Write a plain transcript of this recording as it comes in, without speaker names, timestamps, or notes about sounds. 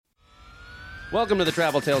Welcome to the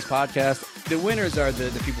Travel Tales Podcast. The winners are the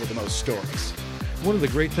people with the most stories. One of the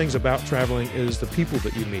great things about traveling is the people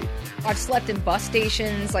that you meet. I've slept in bus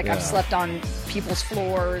stations, I've slept on people's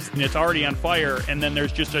floors. And it's already on fire, and then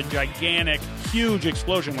there's just a gigantic, huge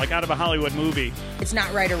explosion, like out of a Hollywood movie. It's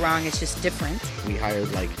not right or wrong, it's just different. We hired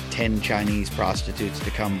like 10 Chinese prostitutes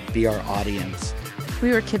to come be our audience.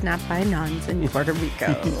 We were kidnapped by nuns in Puerto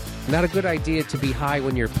Rico. Not a good idea to be high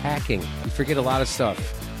when you're packing. You forget a lot of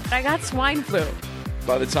stuff. I got swine flu.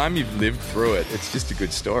 By the time you've lived through it, it's just a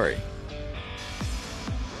good story.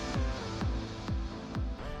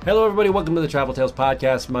 Hello, everybody. Welcome to the Travel Tales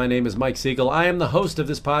Podcast. My name is Mike Siegel. I am the host of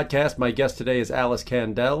this podcast. My guest today is Alice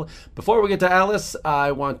Kandel. Before we get to Alice,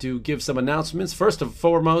 I want to give some announcements. First and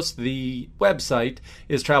foremost, the website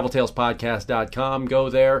is traveltalespodcast.com. Go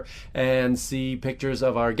there and see pictures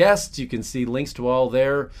of our guests. You can see links to all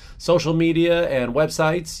their social media and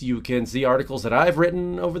websites. You can see articles that I've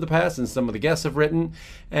written over the past and some of the guests have written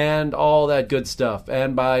and all that good stuff.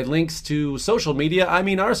 And by links to social media, I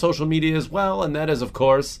mean our social media as well, and that is, of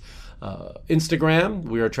course, Instagram.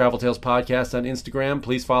 We are Travel Tales Podcast on Instagram.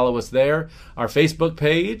 Please follow us there. Our Facebook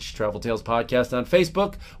page, Travel Tales Podcast on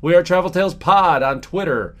Facebook. We are Travel Tales Pod on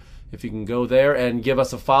Twitter. If you can go there and give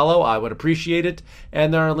us a follow, I would appreciate it.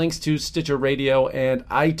 And there are links to Stitcher Radio and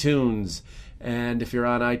iTunes. And if you're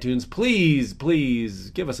on iTunes, please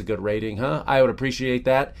give us a good rating, huh? I would appreciate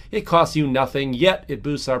that. It costs you nothing, yet it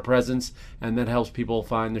boosts our presence, and that helps people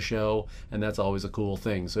find the show, and that's always a cool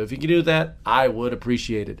thing. So if you can do that, I would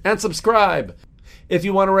appreciate it. And subscribe! If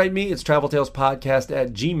you want to write me, it's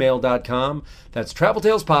traveltalespodcast@gmail.com. That's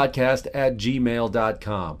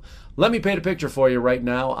traveltalespodcast@gmail.com. Let me paint a picture for you right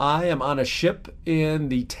now. I am on a ship in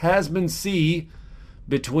the Tasman Sea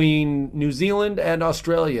between New Zealand and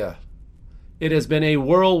Australia. It has been a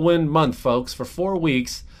whirlwind month, folks. For 4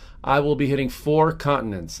 weeks, I will be hitting 4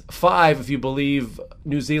 continents. 5, if you believe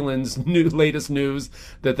New Zealand's latest news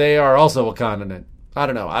that they are also a continent. I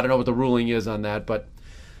don't know what the ruling is on that, but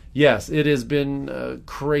yes, it has been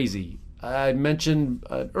crazy. I mentioned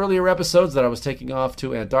earlier episodes that I was taking off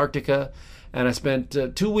to Antarctica, and I spent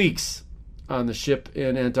 2 weeks on the ship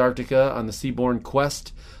in Antarctica on the Seabourn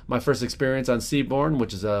Quest. My first experience on Seabourn,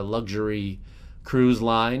 which is a luxury cruise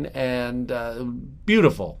line, and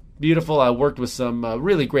beautiful. I worked with some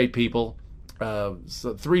really great people,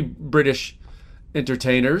 3 British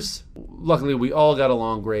entertainers. Luckily, we all got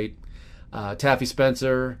along great. Taffy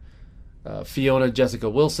Spencer, Fiona Jessica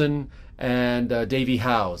Wilson, and Davey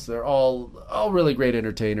Howes. They're all really great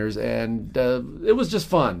entertainers, and it was just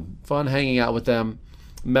fun hanging out with them.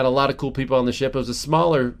 Met a lot of cool people on the ship. It was a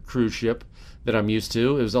smaller cruise ship that I'm used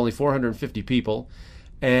to. It was only 450 people.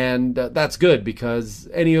 And that's good because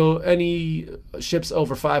any ships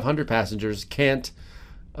over 500 passengers can't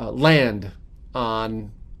land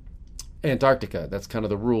on Antarctica. That's kind of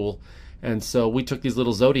the rule. And so we took these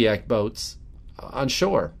little Zodiac boats on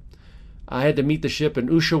shore. I had to meet the ship in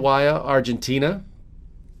Ushuaia, Argentina,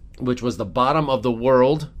 which was the bottom of the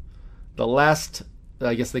world. The last,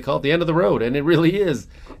 I guess they call it the end of the road, and it really is.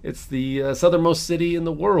 It's the southernmost city in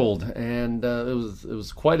the world, and it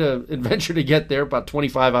was quite an adventure to get there, about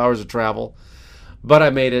 25 hours of travel. But I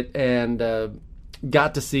made it and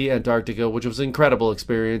got to see Antarctica, which was an incredible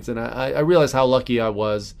experience, and I realized how lucky I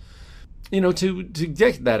was, to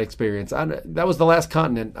get that experience. That was the last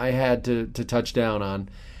continent I had to touch down on,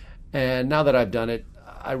 and now that I've done it,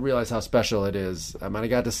 I realize how special it is. I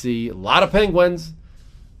got to see a lot of penguins.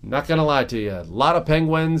 Not going to lie to you. A lot of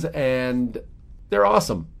penguins, and they're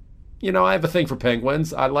awesome. I have a thing for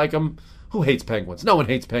penguins. I like them. Who hates penguins? No one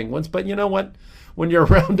hates penguins, but you know what? When you're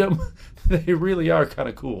around them, they really are kind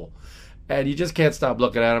of cool. And you just can't stop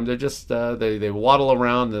looking at them. They're just, they waddle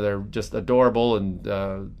around. They're just adorable, and,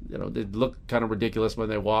 they look kind of ridiculous when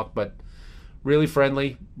they walk, but really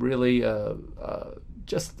friendly, really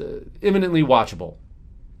just imminently watchable.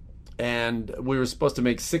 And we were supposed to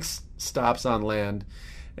make 6 stops on land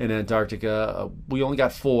in Antarctica. We only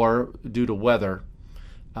got 4 due to weather.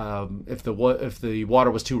 If the water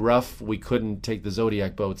was too rough, we couldn't take the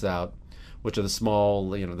Zodiac boats out, which are the small,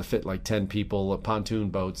 they fit like 10 people, pontoon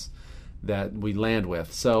boats that we land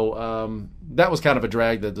with. So that was kind of a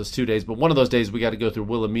drag those 2 days. But one of those days we got to go through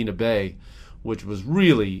Wilhelmina Bay, which was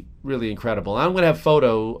really, really incredible. And I'm going to have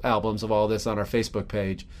photo albums of all this on our Facebook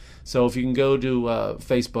page. So if you can go to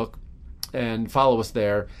Facebook and follow us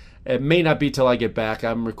there. It may not be till I get back.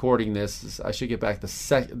 I'm recording this. I should get back the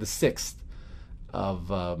 6th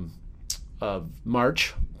of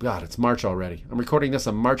March. God, it's March already. I'm recording this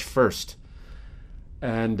on March 1st.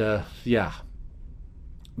 And,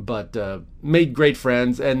 but made great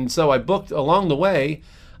friends. And so I booked, along the way,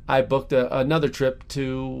 I booked another trip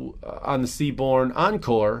to on the Seabourn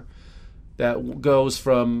Encore that goes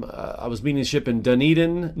from, I was meeting a ship in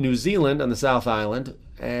Dunedin, New Zealand on the South Island,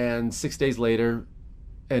 and 6 days later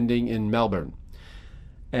ending in Melbourne.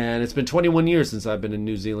 And it's been 21 years since I've been in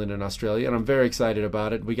New Zealand and Australia, and I'm very excited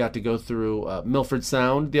about it. We got to go through Milford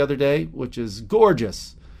Sound the other day, which is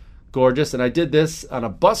gorgeous. Gorgeous. And I did this on a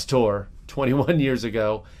bus tour 21 years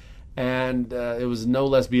ago, and it was no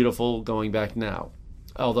less beautiful going back now.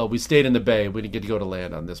 Although we stayed in the bay, we didn't get to go to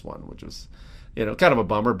land on this one, which was, kind of a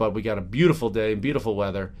bummer, but we got a beautiful day and beautiful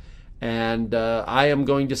weather. And I am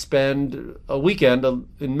going to spend a weekend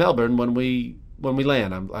in Melbourne when we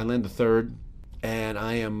land. I land the 3rd. And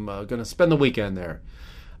I am going to spend the weekend there.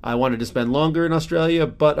 I wanted to spend longer in Australia,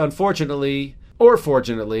 but unfortunately, or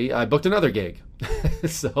fortunately, I booked another gig.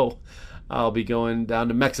 So I'll be going down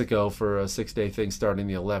to Mexico for a 6-day thing starting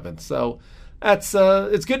the 11th. So that's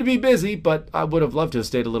it's good to be busy, but I would have loved to have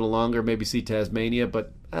stayed a little longer, maybe see Tasmania,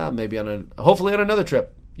 but maybe hopefully on another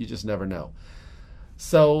trip. You just never know.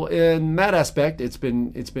 So in that aspect, it's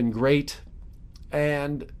been great,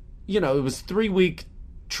 and it was 3-week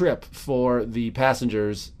trip for the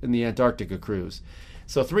passengers in the Antarctica cruise.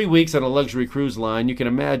 So 3 weeks on a luxury cruise line, you can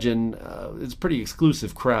imagine it's a pretty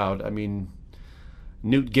exclusive crowd. I mean,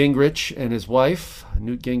 Newt Gingrich and his wife,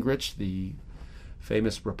 Newt Gingrich, the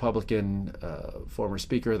famous Republican former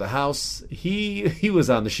Speaker of the House, he was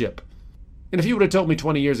on the ship. And if you would have told me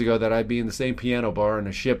 20 years ago that I'd be in the same piano bar on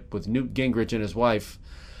a ship with Newt Gingrich and his wife,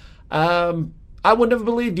 I wouldn't have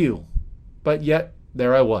believed you. But yet,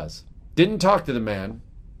 there I was. Didn't talk to the man.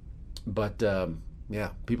 But,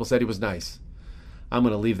 people said he was nice. I'm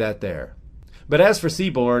going to leave that there. But as for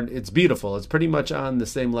Seabourn, it's beautiful. It's pretty much on the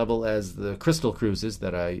same level as the Crystal cruises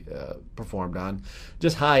that I performed on.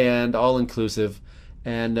 Just high-end, all-inclusive,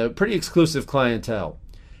 and a pretty exclusive clientele.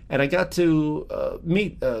 And I got to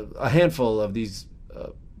meet a handful of these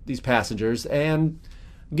passengers and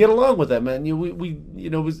get along with them. And you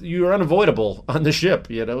were unavoidable on the ship.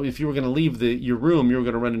 If you were going to leave your room, you were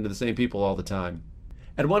going to run into the same people all the time.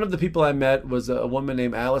 And one of the people I met was a woman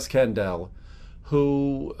named Alice Kendall,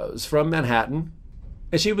 who was from Manhattan.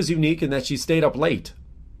 And she was unique in that she stayed up late,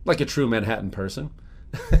 like a true Manhattan person.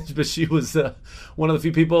 But she was one of the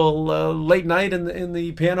few people late night in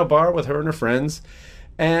the piano bar with her and her friends.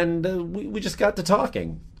 And we just got to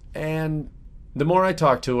talking. And the more I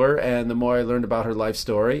talked to her and the more I learned about her life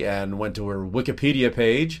story and went to her Wikipedia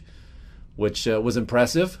page, which was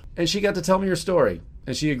impressive. And she got to tell me her story.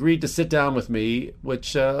 And she agreed to sit down with me,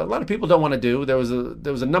 which a lot of people don't want to do. There was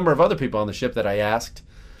a number of other people on the ship that I asked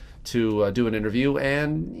to do an interview,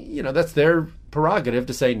 and that's their prerogative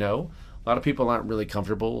to say no. A lot of people aren't really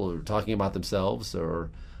comfortable talking about themselves, or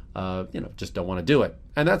just don't want to do it,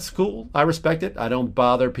 and that's cool. I respect it. I don't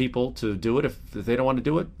bother people to do it if they don't want to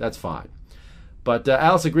do it. That's fine. But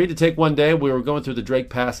Alice agreed to take one day. We were going through the Drake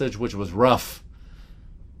Passage, which was rough.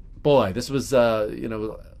 Boy, this was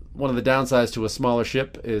one of the downsides to a smaller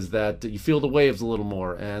ship is that you feel the waves a little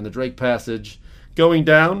more. And the Drake Passage going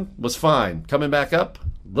down was fine. Coming back up,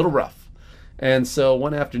 a little rough. And so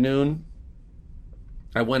one afternoon,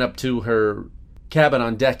 I went up to her cabin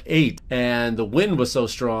on deck 8, and the wind was so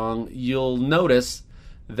strong, you'll notice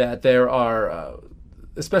that there are,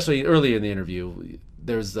 especially early in the interview,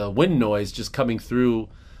 there's a wind noise just coming through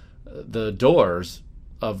the doors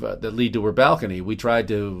that lead to her balcony. We tried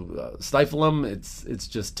to stifle them. It's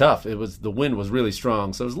just tough. The wind was really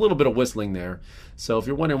strong, so there's a little bit of whistling there. So if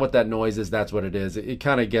you're wondering what that noise is, that's what it is. It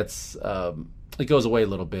kind of gets it goes away a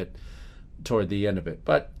little bit toward the end of it.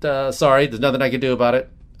 But sorry, there's nothing I could do about it.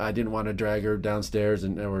 I didn't want to drag her downstairs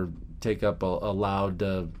or take up a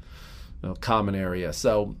loud common area.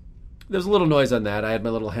 So there's a little noise on that. I had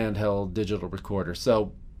my little handheld digital recorder,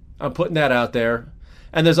 so I'm putting that out there.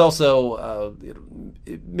 And there's also,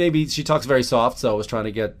 maybe she talks very soft, so I was trying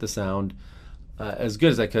to get the sound as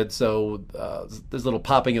good as I could. So there's a little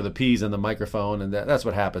popping of the P's in the microphone, and that's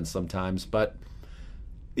what happens sometimes. But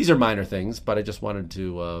these are minor things, but I just wanted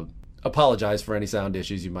to apologize for any sound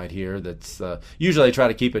issues you might hear. That's usually I try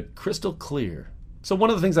to keep it crystal clear. So one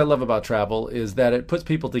of the things I love about travel is that it puts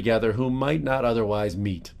people together who might not otherwise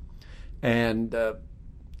meet. And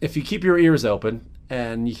if you keep your ears open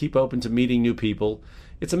and you keep open to meeting new people,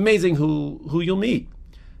 it's amazing who you'll meet.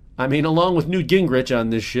 I mean, along with Newt Gingrich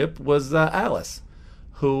on this ship was Alice,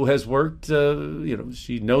 who has worked,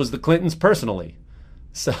 she knows the Clintons personally.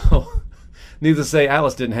 So, needless to say,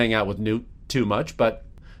 Alice didn't hang out with Newt too much, but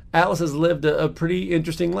Alice has lived a pretty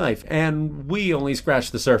interesting life, and we only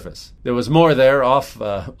scratched the surface. There was more there off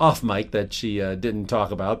mic that she didn't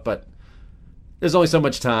talk about, but there's only so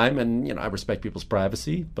much time, and I respect people's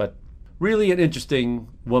privacy. But really an interesting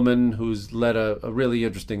woman who's led a really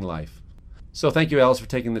interesting life. So thank you, Alice, for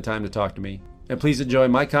taking the time to talk to me. And please enjoy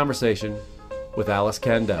my conversation with Alice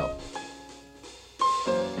Kandel.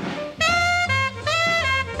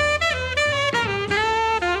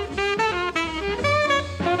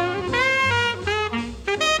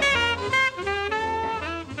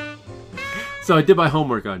 So I did my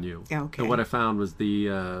homework on you. Okay. And what I found was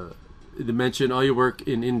the mention all your work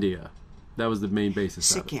in India. That was the main basis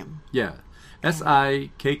of it. Sikkim. Yeah.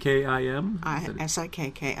 Sikkim?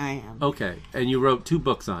 Sikkim. Okay. And you wrote 2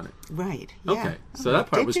 books on it. Right. Yeah. Okay. So that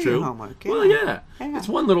part was do true. Your homework. Yeah. Well, yeah. Yeah. It's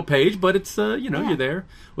one little page, but it's, you're there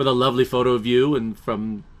with a lovely photo of you and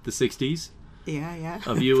from the 60s. Yeah.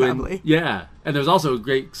 Of you. Probably. And there's also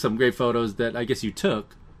some great photos that I guess you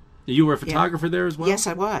took. You were a photographer there as well? Yes,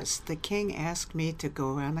 I was. The king asked me to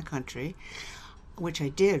go around the country, which I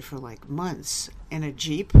did for like months in a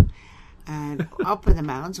Jeep and up in the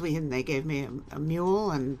mountains. And they gave me a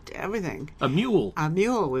mule and everything. A mule? A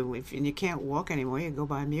mule. And you can't walk anymore, you go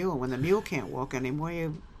by a mule. When the mule can't walk anymore,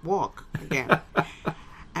 you walk again.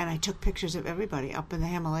 And I took pictures of everybody up in the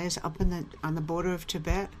Himalayas, on the border of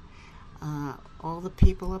Tibet, all the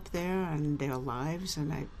people up there and their lives,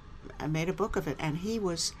 and I made a book of it. And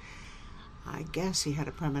I guess he had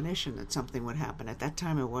a premonition that something would happen. At that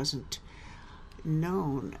time, it wasn't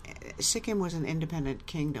known. Sikkim was an independent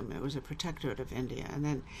kingdom. It was a protectorate of India. And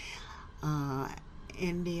then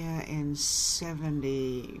India in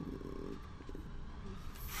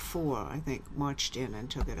 74, I think, marched in and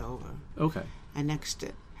took it over. Okay. Annexed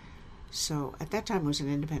it. So at that time, it was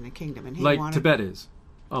an independent kingdom. And he like wanted, Tibet is.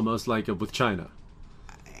 Almost like with China.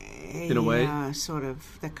 In a way? Yeah, sort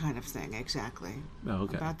of that kind of thing, exactly. Oh,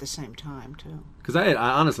 okay. About the same time, too. Because I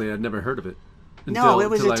honestly had never heard of it. No, it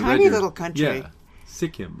was a tiny little country. Yeah,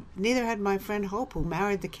 Sikkim. Neither had my friend Hope, who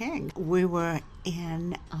married the king. We were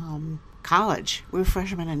in college. We were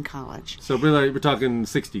freshmen in college. So we're talking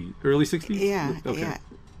early 60s? Yeah, okay. yeah.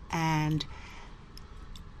 And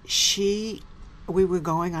we were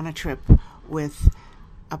going on a trip with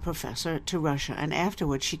a professor to Russia, and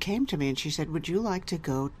afterwards she came to me and she said, "Would you like to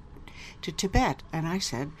go to Tibet?" And I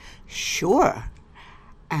said, "Sure."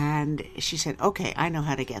 And she said, "Okay, I know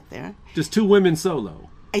how to get there." Just 2 women solo.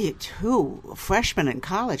 2 freshmen in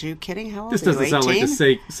college? Are you kidding? How old This are you, doesn't sound like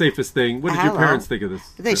the safest thing. What did your parents think of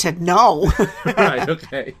this? They said no. Right,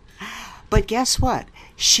 okay. But guess what?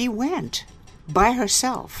 She went by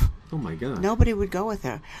herself. Oh, my God. Nobody would go with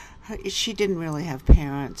her. She didn't really have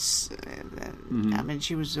parents. I mean,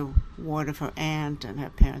 she was a ward of her aunt, and her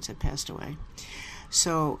parents had passed away.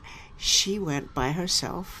 So she went by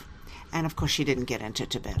herself. And, of course, she didn't get into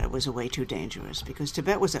Tibet. It was way too dangerous because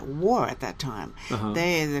Tibet was at war at that time. Uh-huh.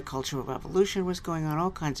 The Cultural Revolution was going on,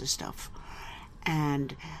 all kinds of stuff.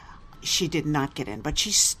 And she did not get in. But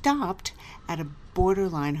she stopped at a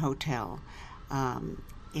borderline hotel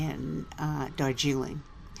in Darjeeling,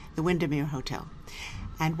 the Windermere Hotel.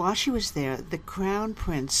 And while she was there, the crown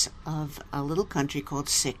prince of a little country called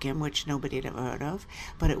Sikkim, which nobody had ever heard of,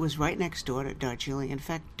 but it was right next door to Darjeeling. In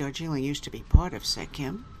fact, Darjeeling used to be part of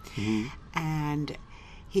Sikkim. Mm-hmm. And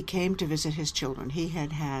he came to visit his children. He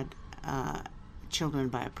had children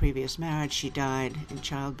by a previous marriage. She died in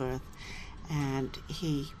childbirth. And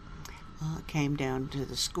he came down to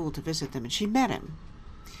the school to visit them, and she met him.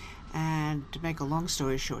 And to make a long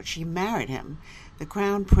story short, she married him, the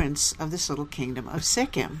crown prince of this little kingdom of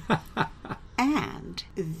Sikkim. And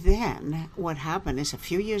then what happened is a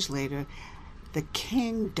few years later, the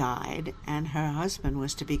king died, and her husband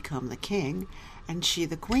was to become the king, and she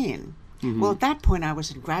the queen. Mm-hmm. Well, at that point, I was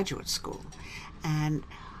in graduate school, and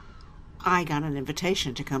I got an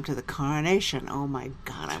invitation to come to the coronation. Oh, my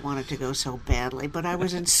God, I wanted to go so badly, but I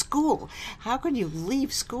was in school. How can you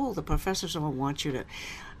leave school? The professors all want you to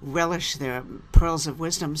relish their pearls of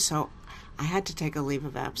wisdom, so I had to take a leave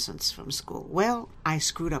of absence from school. Well, I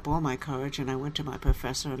screwed up all my courage, and I went to my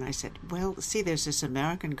professor, and I said, well, see, there's this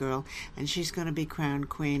American girl, and she's going to be crowned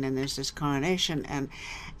queen, and there's this coronation, and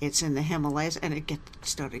it's in the Himalayas, and it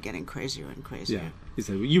started getting crazier and crazier. Yeah. He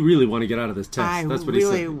said, well, you really want to get out of this test. That's what he said.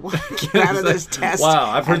 I really want to get out of this test. Wow,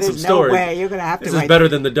 I've heard some stories. stories. No way, you're going to have to This write is better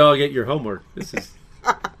than the dog ate your homework. This is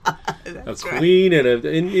a queen in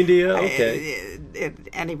India? Okay.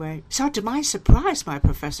 Anyway, so to my surprise, my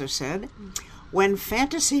professor said, when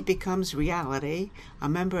fantasy becomes reality, a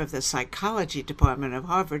member of the psychology department of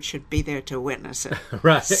Harvard should be there to witness it.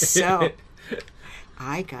 Right. So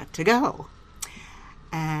I got to go.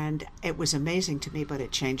 And it was amazing to me, but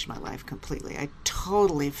it changed my life completely. I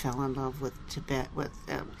totally fell in love with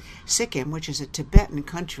Sikkim, which is a Tibetan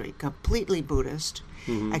country, completely Buddhist,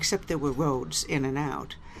 except there were roads in and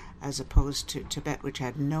out. as opposed to Tibet, which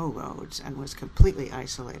had no roads and was completely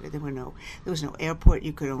isolated. There was no airport.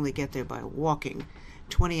 You could only get there by walking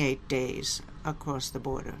 28 days across the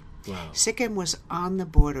border. Wow. Sikkim was on the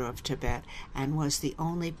border of Tibet and was the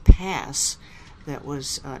only pass that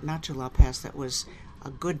was, Nachula Pass, that was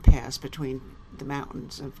a good pass between the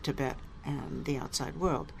mountains of Tibet and the outside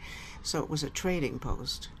world. So it was a trading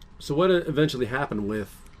post. So what eventually happened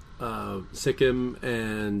with Sikkim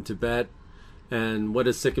and Tibet, and what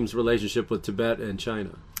is Sikkim's relationship with Tibet and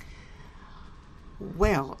China?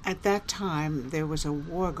 Well, at that time, there was a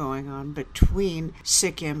war going on between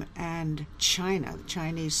Sikkim and China. The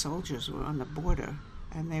Chinese soldiers were on the border,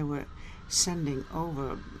 and they were sending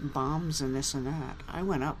over bombs and this and that. I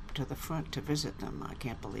went up to the front to visit them. I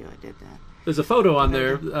can't believe I did that. There's a photo on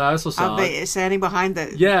there. I also saw it. Standing behind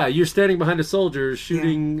the... Yeah, you're standing behind a soldier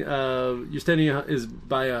shooting... You're standing is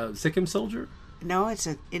by a Sikkim soldier? No, it's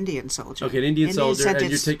an Indian soldier. Okay, an Indian soldier, and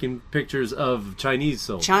you're taking pictures of Chinese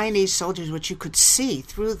soldiers. Chinese soldiers, which you could see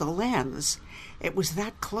through the lens. It was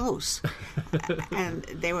that close. And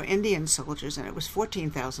they were Indian soldiers, and it was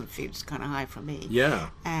 14,000 feet. It's kind of high for me. Yeah.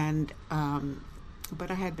 And, but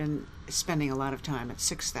I had been spending a lot of time at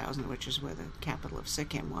 6,000, which is where the capital of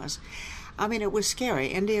Sikkim was. I mean, it was scary.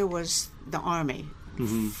 India was the army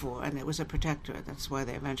and it was a protectorate. That's why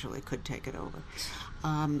they eventually could take it over.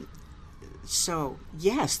 So,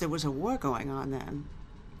 yes, there was a war going on then,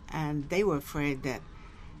 and they were afraid that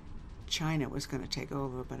China was going to take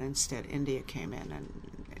over, but instead India came in, and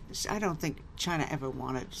I don't think China ever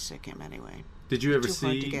wanted Sikkim anyway. Did you ever Too see...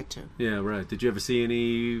 hard to get to. Yeah, right. Did you ever see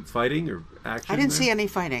any fighting or action I didn't there? see any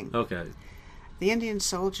fighting. Okay. The Indian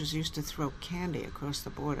soldiers used to throw candy across the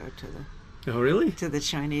border to the... Oh, really? To the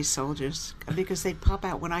Chinese soldiers, because they'd pop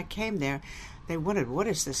out. When I came there, they wondered, what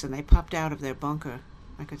is this? And they popped out of their bunker.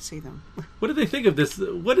 I could see them. What did they think of this?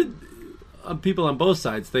 What did people on both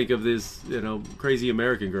sides think of this, crazy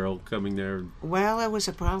American girl coming there? Well, it was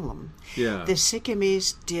a problem. Yeah. The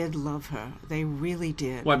Sikkimese did love her. They really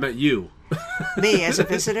did. Well, I meant you. Me, as a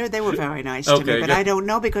visitor, they were very nice to me, but good. I don't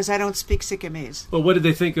know because I don't speak Sikkimese. Well, what did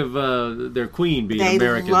they think of their queen being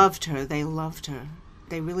American? They loved her. They loved her.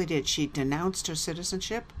 They really did. She denounced her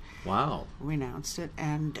citizenship. Wow. Renounced it.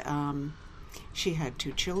 And she had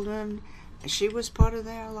 2 children. She was part of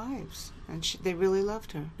their lives, and they really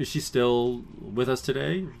loved her. Is she still with us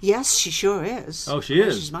today? Yes, she sure is. Oh, she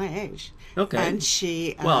is? She's my age. Okay. And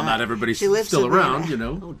she... well, not everybody's she lives still in around,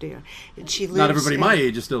 Oh, dear. And she lives... Not everybody my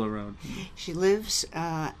age is still around. She lives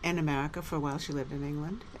in America. For a while, she lived in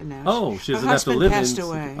England. And now she doesn't her have to live in... husband passed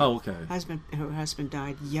away. Oh, okay. Her husband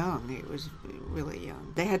died young. He was really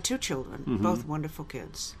young. They had 2 children, both wonderful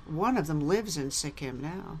kids. One of them lives in Sikkim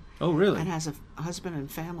now. Oh, really? And has a husband and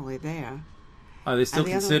family there. Are they still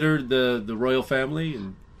considered the royal family?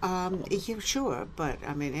 And... yeah, sure, but,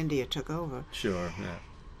 I mean, India took over. Sure, yeah.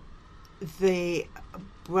 The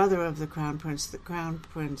brother of the Crown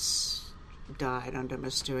Prince died under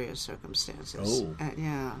mysterious circumstances. Oh.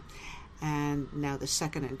 Yeah. And now the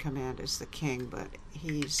second in command is the king, but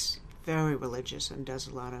he's very religious and does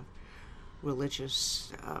a lot of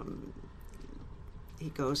religious... he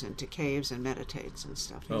goes into caves and meditates and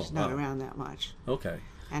stuff. He's not around that much. Okay.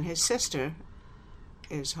 And his sister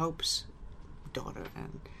is Hope's daughter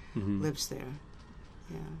and lives there.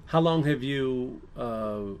 Yeah. How long have you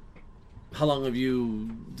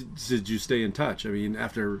did you stay in touch? I mean,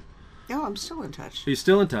 after... No, I'm still in touch. Are you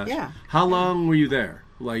still in touch? Yeah. How long were you there?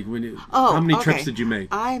 Like, how many trips did you make?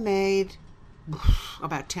 I made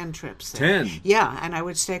about 10 trips there. 10? Yeah, and I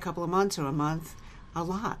would stay a couple of months or a month. A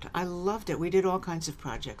lot. I loved it. We did all kinds of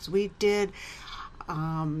projects. We did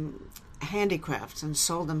handicrafts and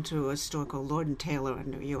sold them to a store called Lord & Taylor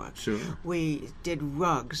in New York. Sure. We did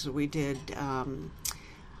rugs. We did...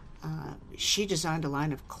 she designed a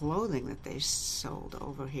line of clothing that they sold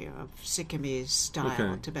over here of Sikkimese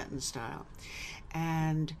style, Tibetan style.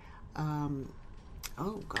 And,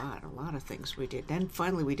 oh, God, a lot of things we did. Then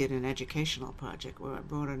finally we did an educational project where I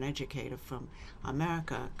brought an educator from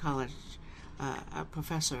America, college, a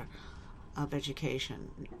professor of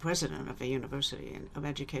education, president of a university of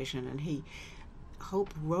education, and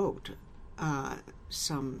Hope wrote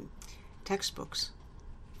some textbooks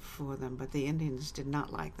for them, but the Indians did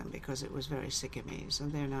not like them because it was very Sikkimese,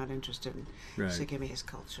 and they're not interested in Sikkimese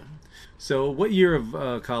culture. So what year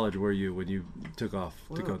of college were you when you took off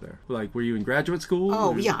to go there? Like, were you in graduate school?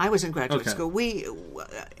 Oh, yeah, I was in graduate school.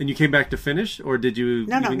 And you came back to finish, or did you...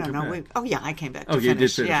 No. I came back to finish. You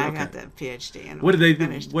did finish. Yeah, I got the PhD. And what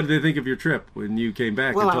did they think of your trip when you came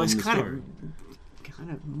back and told them the story?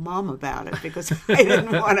 Kind of mum about it because I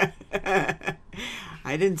didn't want to...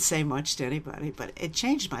 I didn't say much to anybody, but it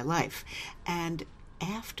changed my life. And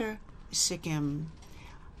after Sikkim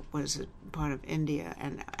was a part of India,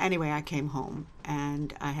 and anyway, I came home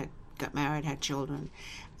and I got married, had children,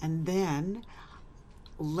 and then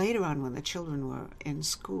later on, when the children were in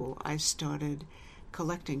school, I started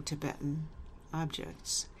collecting Tibetan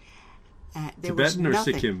objects. There was Tibetan or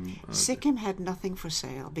nothing. Sikkim? Sikkim had nothing for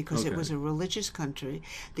sale because Okay. it was a religious country.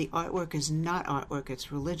 The artwork is not artwork,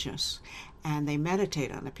 it's religious. And they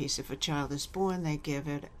meditate on a piece. If a child is born, they give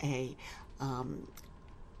it a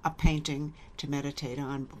painting to meditate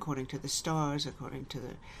on according to the stars, according to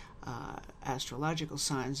the astrological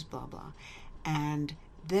signs, blah, blah. And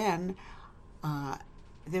then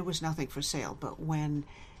there was nothing for sale. But when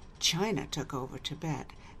China took over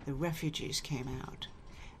Tibet, the refugees came out.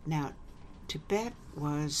 Now, Tibet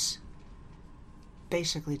was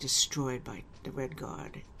basically destroyed by the Red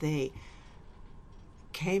Guard. They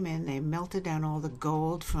came in, they melted down all the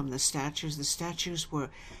gold from the statues. The statues were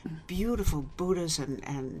beautiful Buddhas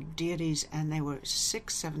and deities, and they were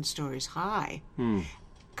 6-7 stories high,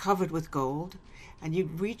 covered with gold. And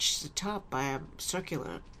you'd reach the top by a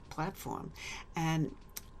circular platform. And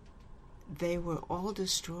they were all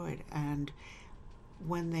destroyed. And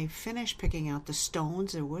when they finished picking out the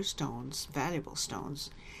stones, there were stones, valuable stones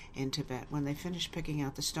in Tibet. When they finished picking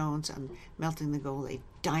out the stones and melting the gold, they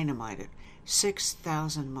dynamited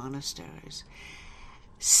 6,000 monasteries.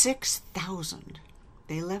 6,000.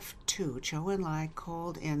 They left 2. Zhou Enlai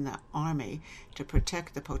called in the army to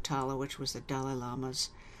protect the Potala, which was the Dalai Lama's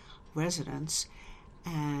residence,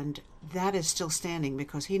 and that is still standing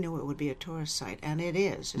because he knew it would be a tourist site, and it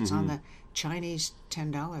is. It's on the Chinese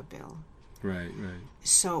 $10 bill. Right.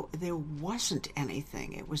 So there wasn't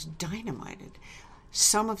anything. It was dynamited.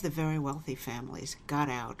 Some of the very wealthy families got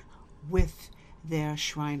out with their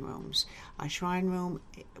shrine rooms. A shrine room,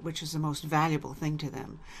 which is the most valuable thing to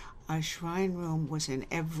them, a shrine room was in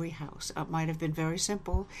every house. It might have been very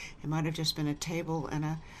simple. It might have just been a table and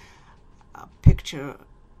a picture.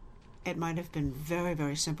 It might have been very,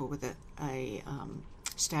 very simple with a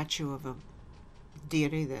statue of a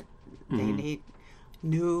deity that they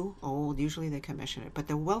knew, old. Usually they commission it. But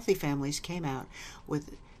the wealthy families came out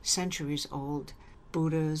with centuries-old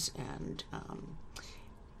Buddhas and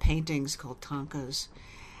paintings called tankas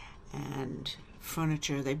and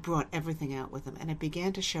furniture. They brought everything out with them, and it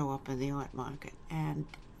began to show up in the art market, and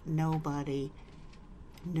nobody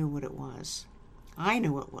knew what it was. I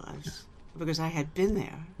knew it was because I had been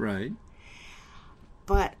there. Right.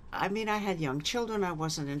 But, I mean, I had young children. I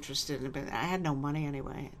wasn't interested in it. I had no money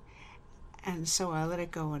anyway. And so I let it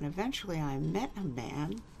go, and eventually I met a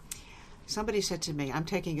man. Somebody said to me, I'm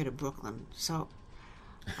taking you to Brooklyn. So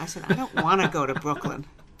I said, I don't want to go to Brooklyn.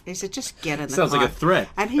 He said, just get in the car. Sounds like a threat.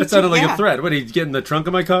 And That sounded like a threat. What, he'd get in the trunk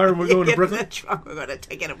of my car and we're going to Brooklyn? Get in the trunk. We're going to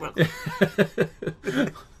take you to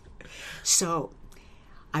Brooklyn. So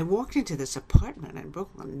I walked into this apartment in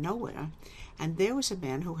Brooklyn, nowhere, and there was a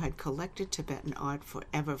man who had collected Tibetan art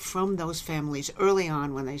forever from those families early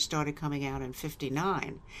on when they started coming out in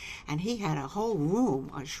 59. And he had a whole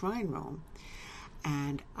room, a shrine room.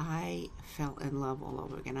 And I fell in love all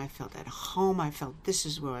over again. I felt at home. I felt this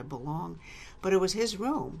is where I belong. But it was his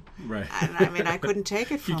room. Right. And I mean, I couldn't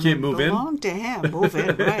take it from him. You can't move in? It belonged to him. Move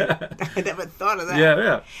in, right. I never thought of that.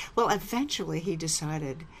 Yeah. Well, eventually he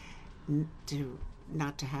decided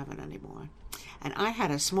not to have it anymore. And I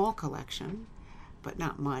had a small collection, but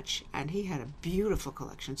not much, and he had a beautiful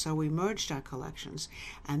collection. So we merged our collections,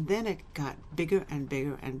 and then it got bigger and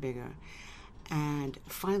bigger and bigger. And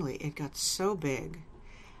finally it got so big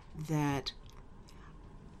that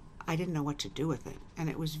I didn't know what to do with it. And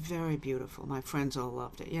it was very beautiful. My friends all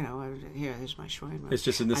loved it. You know, here's my shrine room. It's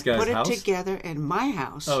just in this guy's house? I put it together in my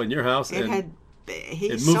house. Oh, in your house? It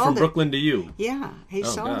moved from Brooklyn to you? Yeah, he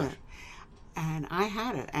sold gosh. it. And I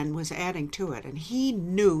had it and was adding to it. And he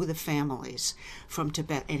knew the families from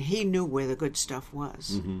Tibet, and he knew where the good stuff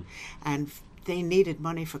was. And they needed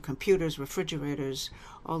money for computers, refrigerators,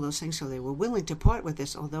 all those things. So they were willing to part with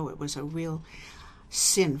this, although it was a real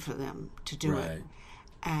sin for them to do it.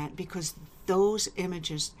 And because those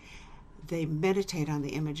images, they meditate on the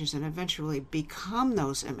images and eventually become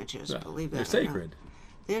those images, believe that They're or not. sacred.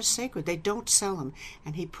 They're sacred. They don't sell them.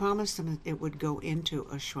 And he promised them that it would go into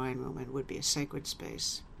a shrine room and would be a sacred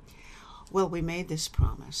space. Well, we made this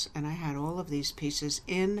promise, and I had all of these pieces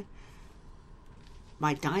in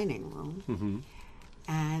my dining room,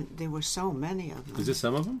 and there were so many of them. Is this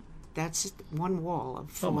some of them? That's one wall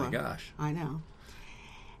of 4. Oh, my gosh. I know.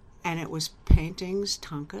 And it was paintings,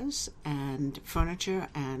 tankas, and furniture,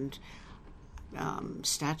 and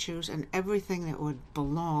statues, and everything that would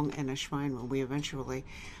belong in a shrine room. We eventually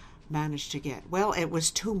managed to get. Well, it was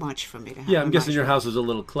too much for me to have. Yeah, I'm in guessing my your shrine. house is a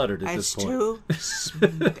little cluttered at this point.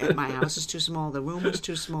 It's my house is too small. The room was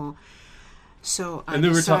too small. So And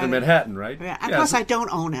then we're talking Manhattan, right? Yeah, and plus I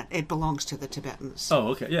don't own it. It belongs to the Tibetans. Oh,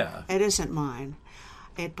 okay, yeah. It isn't mine.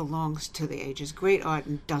 It belongs to the ages. Great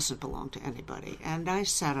art doesn't belong to anybody. And I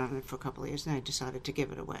sat on it for a couple of years, and I decided to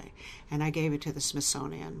give it away. And I gave it to the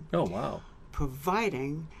Smithsonian, Oh, wow.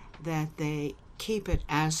 providing that they keep it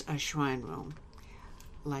as a shrine room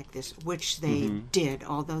like this, which they did,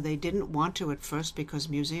 although they didn't want to at first because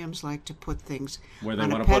museums like to put things Where they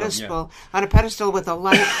on a want to put 'em, pedestal, on a pedestal with a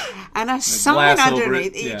light and a sign glass over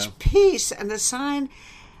underneath it, each yeah. piece. And the sign,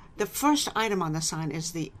 the first item on the sign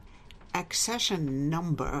is the accession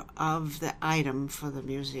number of the item for the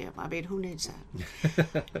museum. I mean, who needs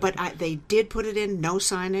that? But they did put it in, no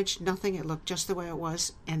signage, nothing. It looked just the way it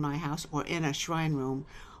was in my house or in a shrine room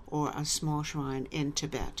or a small shrine in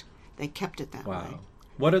Tibet. They kept it that way. Wow.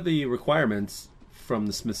 What are the requirements from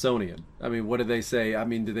the Smithsonian? I mean, what do they say? I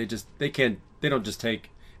mean, they don't just take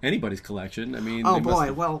anybody's collection. I mean, Oh they must boy!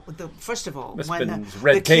 have- Well, first of all, Must when have been the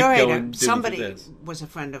red tape curator, going, somebody doing this. was a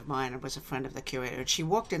friend of mine and was a friend of the curator, and she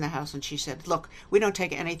walked in the house and she said, "Look, we don't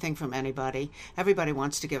take anything from anybody. Everybody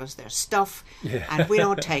wants to give us their stuff, and we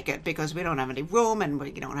don't take it because we don't have any room and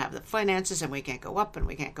we don't have the finances and we can't go up and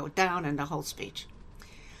we can't go down," and the whole speech.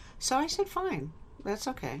 So I said, "Fine, that's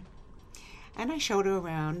okay," and I showed her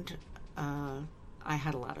around. I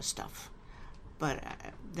had a lot of stuff, but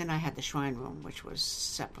then I had the shrine room, which was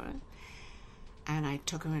separate. And I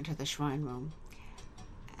took her into the shrine room,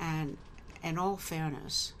 and in all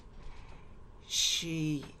fairness,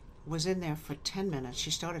 she was in there for 10 minutes.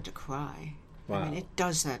 She started to cry. Wow. I mean, it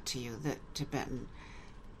does that to you, the Tibetan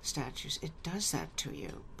statues. It does that to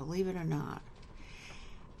you, believe it or not.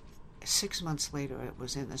 6 months later, it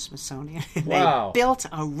was in the Smithsonian. Wow. They built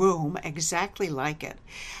a room exactly like it.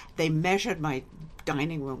 They measured my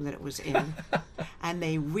dining room that it was in, and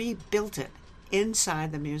they rebuilt it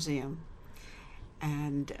inside the museum.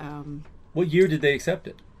 And What year did they accept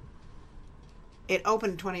it? it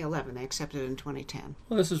opened in 2011. They accepted it in 2010.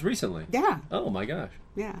 Well, this is recently. Yeah, Oh my gosh.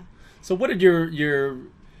 yeah. So, what did your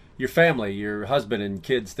family, your husband and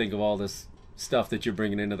kids, think of all this stuff that you're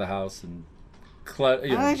bringing into the house and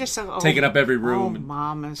I just thought, taking up every Oh, room?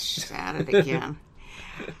 Mom is at it again.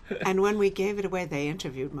 And when we gave it away, they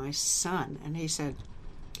interviewed my son, and he said,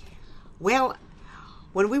 "Well,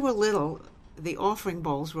 when we were little, the offering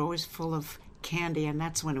bowls were always full of candy, and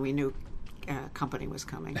that's when we knew company was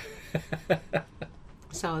coming."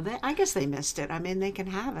 So I guess they missed it. I mean, they can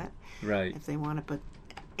have it Right. if they want it, but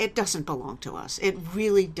it doesn't belong to us. It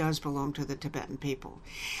really does belong to the Tibetan people.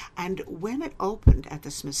 And when it opened at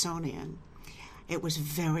the Smithsonian, it was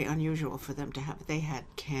very unusual for them to have it. They had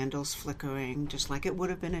candles flickering, just like it would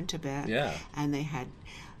have been in Tibet. Yeah. And they had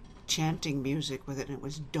chanting music with it, and it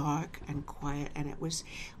was dark and quiet. And it was,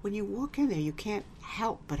 when you walk in there, you can't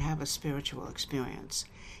help but have a spiritual experience.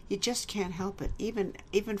 You just can't help it, even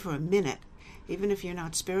for a minute, even if you're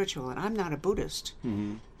not spiritual. And I'm not a Buddhist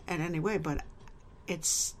in any way, but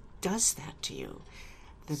it does that to you.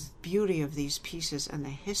 The beauty of these pieces and the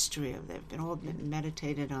history of them, they've all been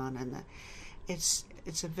meditated on, and it's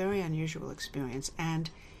a very unusual experience. And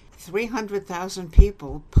 300,000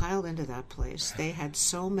 people piled into that place. They had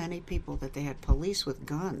so many people that they had police with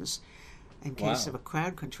guns in case Wow. of a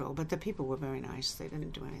crowd control. But the people were very nice. They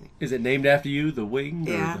didn't do anything. Is it named after you, the wing?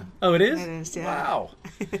 or Yeah. Oh, it is? It is, yeah. Wow.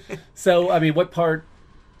 So, I mean, what part,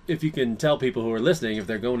 if you can tell people who are listening, if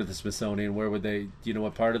they're going to the Smithsonian, where would they, do you know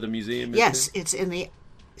what part of the museum Yes, it's in? it's in the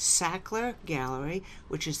Sackler Gallery,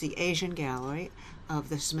 which is the Asian gallery of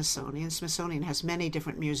the Smithsonian. Smithsonian has many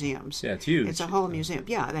different museums. Yeah, it's huge. It's a whole museum.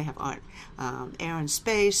 Yeah, they have art, air and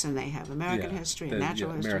space, and they have American Yeah. history and The-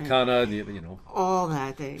 natural history. Americana, All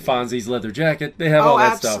that. Fonzie's leather jacket. They have all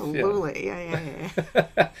that stuff. Absolutely. Yeah.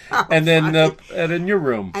 Yeah. And then and in your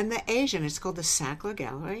room. And the Asian, it's called the Sackler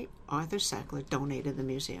Gallery. Arthur Sackler donated the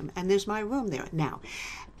museum, and there's my room there. Now,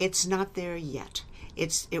 it's not there yet.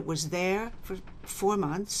 It was there for 4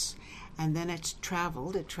 months, and then it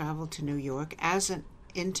traveled. It traveled to New York as an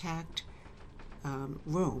intact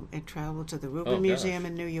room. It traveled to the Rubin Oh, Museum gosh.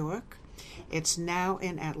 in New York. It's now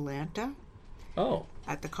in Atlanta Oh.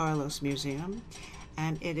 at the Carlos Museum,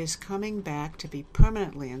 and it is coming back to be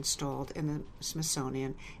permanently installed in the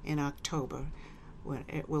Smithsonian in October, when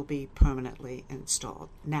it will be permanently installed.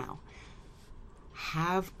 Now,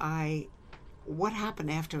 what happened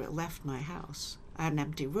after it left my house? I had an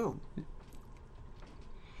empty room.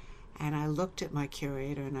 And I looked at my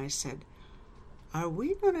curator and I said, "Are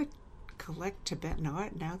we going to collect Tibetan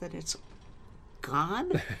art now that it's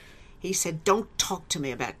gone?" He said, "Don't talk to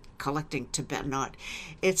me about collecting Tibetan art.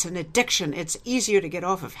 It's an addiction. It's easier to get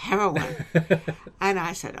off of heroin. And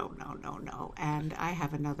I said, oh, no. And I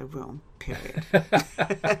have another room, period,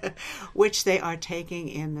 which they are taking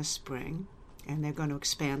in the spring. And they're going to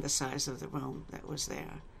expand the size of the room that was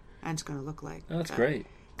there. And it's going to look like That's great.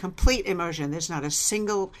 Complete immersion. There's not a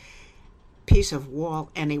single piece of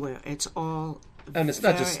wall anywhere. It's all... And it's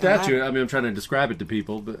not just statue. I mean, I'm trying to describe it to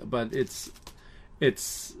people, but it's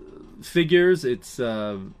figures. It's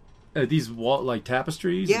these wall like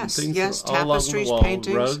tapestries. Yes, and things yes, all along tapestries, the wall,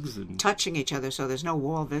 paintings, rugs, and touching each other, so there's no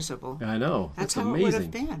wall visible. I know. That's That's how amazing. it would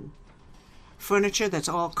have been. Furniture that's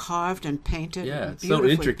all carved and painted. Yeah, and it's so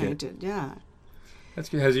beautifully intricate. painted. Yeah. That's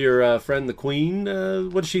good. Has your friend the Queen?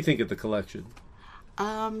 What does she think of the collection?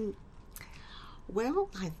 Well,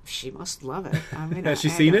 she must love it. I mean, Has she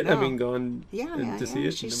I seen don't it? I know. mean, gone to see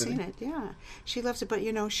it. She's and seen everything? it. Yeah, she loves it. But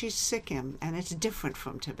she's Sikkim, and it's different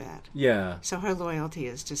from Tibet. Yeah. So her loyalty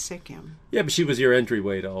is to Sikkim. Yeah, but she was your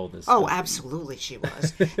entryway to all this. Oh, stuff. absolutely, she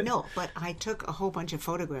was. No, but I took a whole bunch of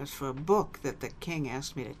photographs for a book that the king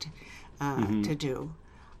asked me to do.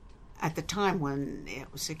 At the time when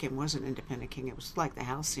Sikkim was an independent king, it was like the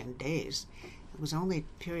halcyon days. It was only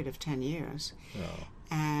a period of 10 years. Oh.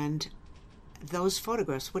 And those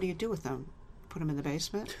photographs, what do you do with them? Put them in the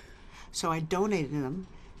basement? So I donated them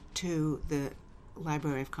to the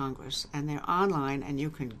Library of Congress, and they're online, and you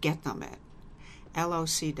can get them at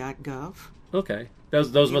loc.gov. Okay.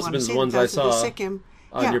 Those must have been the ones I saw Sikkim,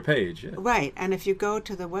 on your page. Yeah. Right, and if you go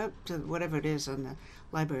to the to whatever it is on the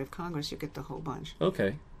Library of Congress, you get the whole bunch.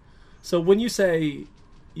 Okay. So when you say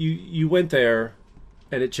you went there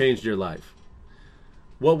and it changed your life,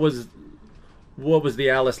 what was the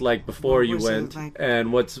Alice like before you went, like?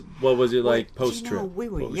 and what was it like post trip? We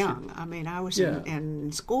were young. I mean, I was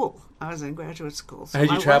in school. I was in graduate school. So had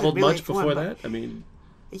you I traveled wasn't really much before informed, that? I mean,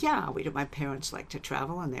 yeah, my parents liked to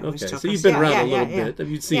travel, and they always okay. took So us. you've been around a yeah, little bit.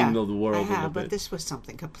 You've seen the world I a little have, bit. but this was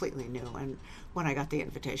something completely new. And when I got the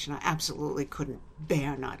invitation, I absolutely couldn't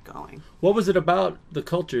bear not going. What was it about the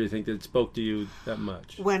culture you think that spoke to you that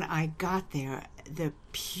much? When I got there, the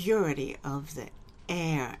purity of the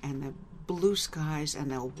air and the blue skies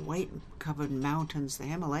and the white-covered mountains. The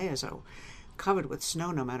Himalayas are covered with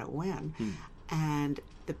snow no matter when. And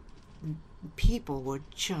the people were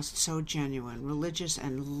just so genuine, religious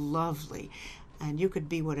and lovely. And you could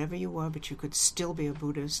be whatever you were, but you could still be a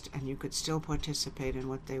Buddhist, and you could still participate in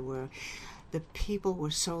what they were. The people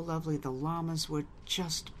were so lovely. The lamas were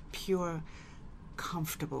just pure,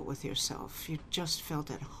 comfortable with yourself. You just felt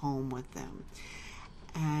at home with them.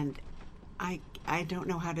 And I don't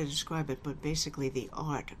know how to describe it, but basically the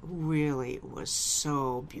art really was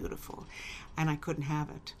so beautiful, and I couldn't have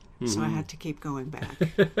it. So I had to keep going back.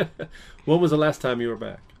 When was the last time you were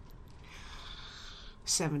back?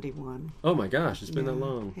 71. Oh my gosh, it's been that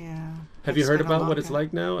long. Yeah. Have you It's heard been a about long what it's time.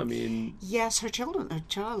 like now? I mean, Yes, her child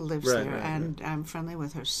lives Right, there, right, and I'm friendly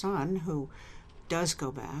with her son, who does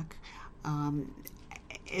go back.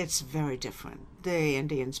 It's very different. The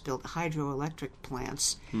Indians built hydroelectric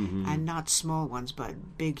plants, and not small ones,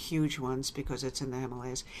 but big, huge ones, because it's in the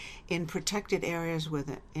Himalayas, in protected areas where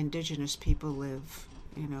the indigenous people live,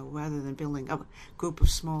 rather than building a group of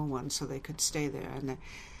small ones so they could stay there. And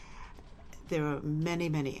there are many,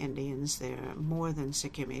 many Indians there, more than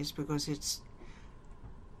Sikkimese, because it's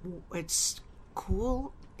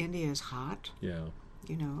cool. India is hot. yeah.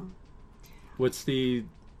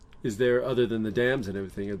 Is there, other than the dams and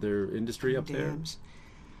everything, are there industry up Dams.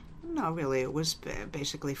 No, really, it was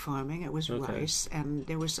basically farming. It was Okay. rice, and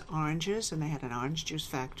there was oranges, and they had an orange juice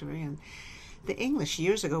factory. And the English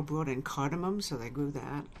years ago brought in cardamom, so they grew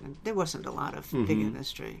that. And there wasn't a lot of big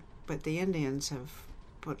industry, but the Indians have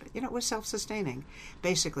put. It was self-sustaining.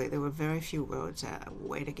 Basically, there were very few roads, a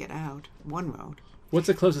way to get out. One road, there? What's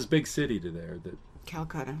the closest big city to there?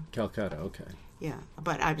 Calcutta. Calcutta, okay. Yeah,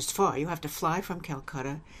 but I was far. You have to fly from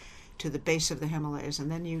Calcutta to the base of the Himalayas, and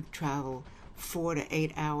then you travel 4 to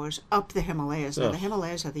 8 hours up the Himalayas. Now, the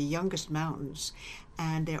Himalayas are the youngest mountains,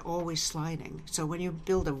 and they're always sliding. So when you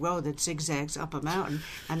build a road that zigzags up a mountain,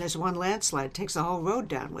 and there's one landslide, it takes the whole road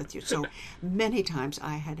down with you. So many times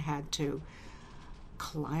I had to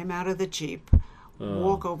climb out of the Jeep,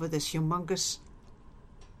 walk over this humongous...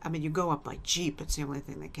 you go up by Jeep, it's the only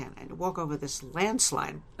thing they can, and walk over this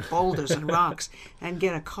landslide, boulders and rocks, and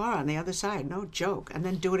get a car on the other side, no joke, and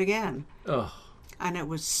then do it again. Oh, And it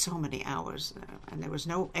was so many hours, and there was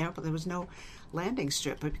no airport, there was no landing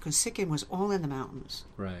strip, because Sikkim was all in the mountains.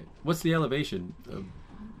 right. What's the elevation of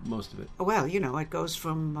most of it? Well, it goes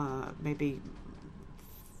from maybe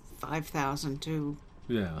 5,000 to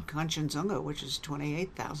Yeah. Kanchenjunga, which is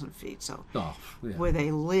 28,000 feet, so Oh, yeah. where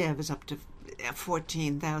they live is up to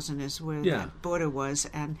 14,000 is where Yeah. that border was,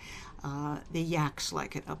 and the yaks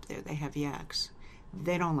like it up there. They have yaks.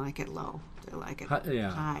 They don't like it low. They like it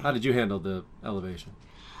high. How did you handle the elevation?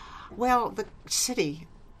 Well, the city,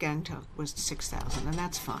 Gangtok, was 6,000, and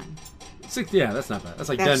that's fine. Yeah, that's not bad. That's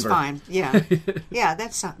like That's Denver. fine. Yeah, yeah,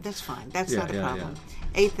 that's fine. That's Yeah, not a yeah, problem.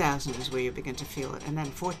 8,000 is where you begin to feel it, and then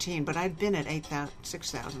 14. But I'd been at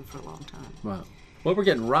 6,000 for a long time. Wow. Well, we're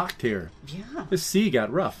getting rocked here. Yeah, This sea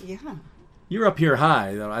got rough. yeah, You're up here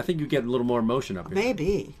high, though. I think you get a little more motion up here.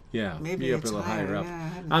 maybe. Yeah, Maybe you're up it's a little higher, higher up. yeah, I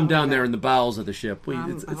hadn't I'm thought down of there that. in the bowels of the ship.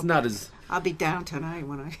 It's I'll not be- as... I'll be down tonight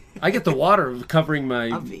when I. I get the water covering my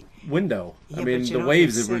I'll be- window. Yeah, I but mean, you the know,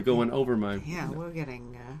 waves it's that were sick. going over my... Yeah, we're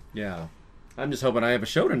getting. Yeah. I'm just hoping I have a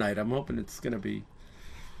show tonight. I'm hoping it's going to be,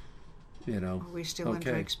 Are we still in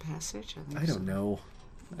okay. Drake's Passage? think I so. don't know.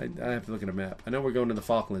 I have to look at a map. I know we're going to the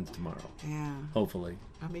Falklands tomorrow. Yeah. Hopefully.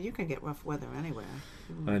 I mean, you can get rough weather anywhere.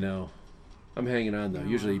 I know. I'm hanging on, though.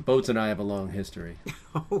 Usually, boats and I have a long history.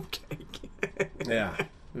 Okay. Yeah.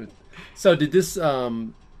 So, did this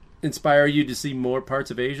inspire you to see more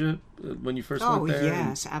parts of Asia when you first Oh, went there?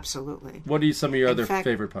 yes, absolutely. What are some of your In other fact-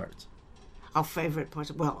 favorite parts? Our favorite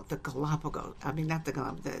parts, well, the Galapagos. I mean, not the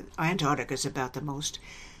Galapagos. The Antarctica is about the most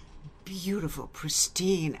beautiful,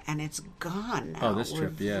 pristine, and it's gone now. Oh, this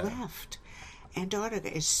trip, We've yeah. left.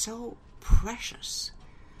 Antarctica is so precious.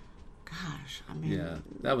 Gosh, I mean, Yeah,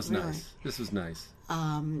 that was really. nice. This was nice.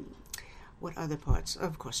 What other parts?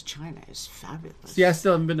 Of course, China is fabulous. See, I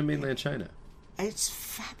still haven't been to mainland China. It's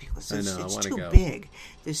fabulous. I It's, know, I it's wanna too go. big.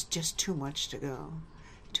 There's just too much to go.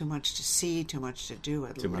 Too much to see, too much to do.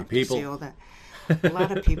 I'd Too many love people. to see all that. A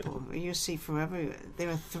lot of people. You see forever. There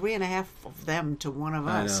are 3.5 of them to one of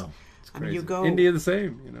I us. know. It's I crazy. mean, you go. India the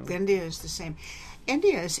same, India is the same.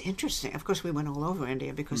 India is interesting. Of course, we went all over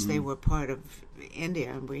India because Mm-hmm. they were part of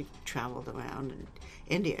India, and we traveled around. And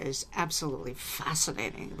India is absolutely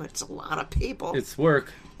fascinating, but it's a lot of people. It's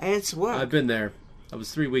work. It's work. I've been there. I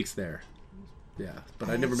was 3 weeks there. Yeah, but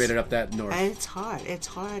I never made it up that north. It's hard. It's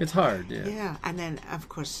hard. It's hard, yeah. Yeah, and then of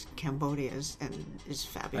course Cambodia is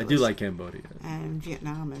fabulous. I do like Cambodia. And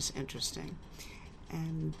Vietnam is interesting.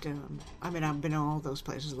 And I mean, I've been to all those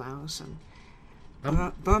places, Laos and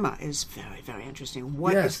Burma is very, very interesting.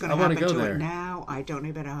 What is Yes, going I to wanna happen go to there. it now? I don't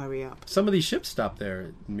even better hurry up. Some of these ships stop there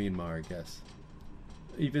in Myanmar, I guess.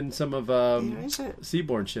 Even some of Is it?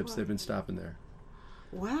 seaborne ships, they've been stopping there.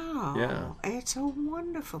 Wow. Yeah. It's a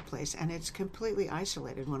wonderful place, and it's completely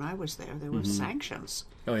isolated. When I was there were sanctions.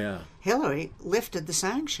 Oh, yeah. Hillary lifted the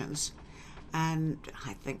sanctions, and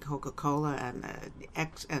I think Coca-Cola and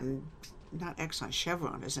not Exxon,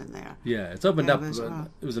 Chevron is in there. Yeah, it's opened Yeah, up. there's a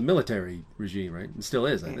lot. It was a military regime, right? It still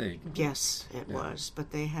is, I think. Yes, it was.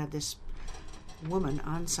 But they had this woman,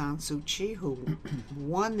 Aung San Suu Kyi, who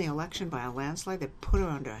won the election by a landslide. They put her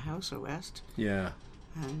under house arrest. Yeah.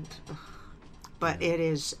 And but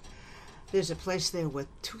there's a place there with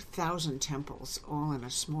 2,000 temples, all in a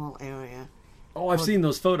small area. Oh, I've seen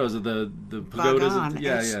those photos of the pagodas. Bagan,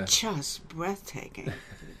 Yeah, it's yeah. just breathtaking,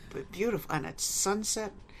 beautiful, and it's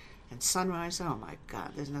sunset and sunrise. Oh my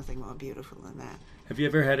God, there's nothing more beautiful than that. Have you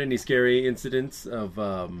ever had any scary incidents of,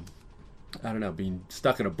 being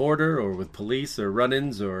stuck at a border or with police or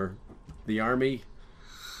run-ins or the army?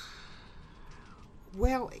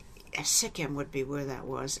 Well, Sikkim would be where that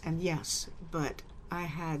was, and yes, but I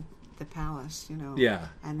had the palace, Yeah.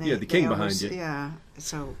 And You had the king behind always, you. Yeah,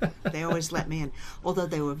 so they always let me in. Although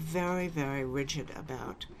they were very, very rigid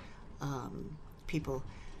about people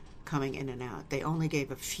coming in and out. They only gave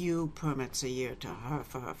a few permits a year to her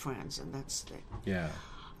for her friends, and that's the. Yeah.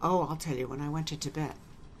 Oh, I'll tell you, when I went to Tibet,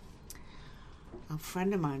 a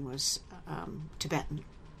friend of mine was Tibetan,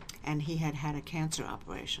 and he had had a cancer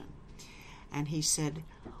operation. And he said,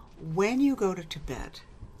 when you go to Tibet,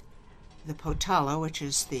 the Potala, which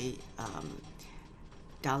is the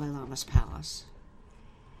Dalai Lama's palace,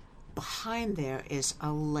 behind there is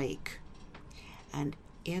a lake. And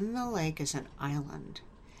in the lake is an island.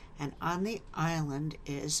 And on the island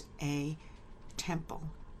is a temple.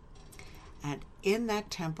 And in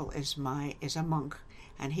that temple is a monk,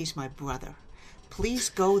 and he's my brother. Please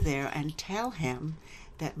go there and tell him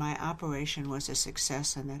that my operation was a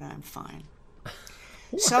success and that I'm fine.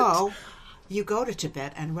 So you go to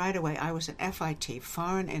Tibet, and right away I was an FIT,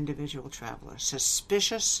 foreign individual traveler,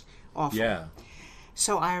 suspicious, awful. Yeah.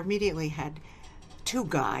 So I immediately had 2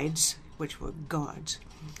 guides, which were guards.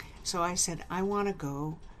 So I said, I want to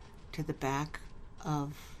go to the back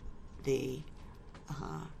of the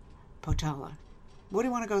Potala. What do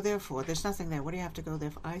you want to go there for? There's nothing there. What do you have to go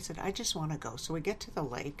there for? I said, I just want to go. So we get to the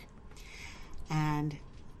lake, and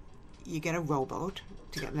you get a rowboat,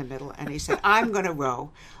 to get in the middle, and he said, I'm going to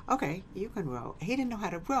row. Okay, you can row. He didn't know how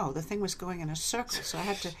to row. The thing was going in a circle, so I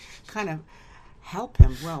had to kind of help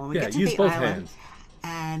him row. And we get to use the both island, hands.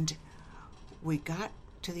 and we got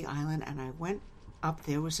to the island, and I went up.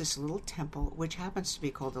 There was this little temple, which happens to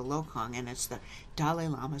be called the Lokong, and it's the Dalai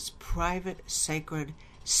Lama's private, sacred,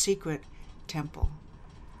 secret temple.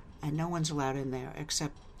 And no one's allowed in there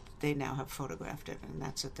except they now have photographed it, and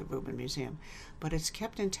that's at the Rubin Museum. But it's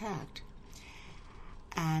kept intact.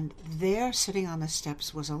 And there, sitting on the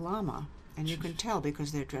steps, was a lama. And you can tell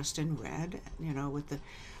because they're dressed in red, with the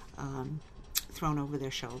thrown over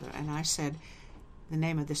their shoulder. And I said the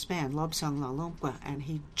name of this man, Lobsang Lalumpa, and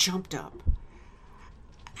he jumped up.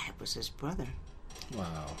 It was his brother.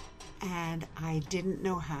 Wow. And I didn't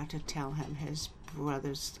know how to tell him his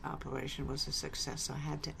brother's operation was a success. So I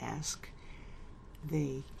had to ask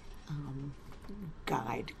the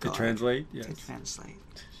guide To translate? Yes. to translate.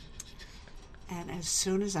 And as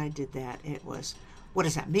soon as I did that, it was, what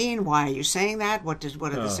does that mean? Why are you saying that? What are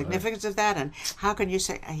the significance of that? And how can you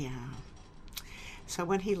say, yeah. So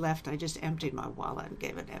when he left, I just emptied my wallet and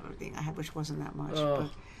gave it everything I had, which wasn't that much. But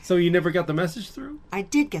so you never got the message through? I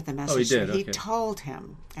did get the message. Oh, you did? He Okay. told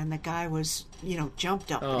him, and the guy was,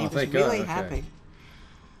 jumped up, and he was thank really God. Okay. happy.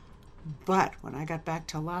 But when I got back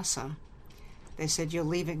to Lhasa, they said, you're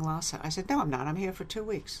leaving Lhasa. I said, no, I'm not. I'm here for 2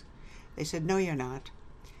 weeks. They said, no, you're not.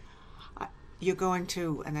 You're going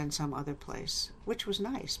to, and then some other place, which was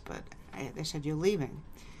nice, but they said, you're leaving.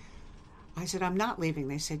 I said, I'm not leaving.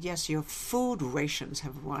 They said, yes, your food rations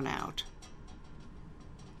have run out.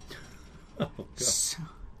 Oh, God. So,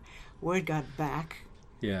 word got back.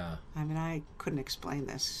 Yeah. I mean, I couldn't explain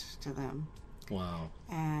this to them. Wow.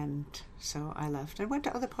 And so I left and went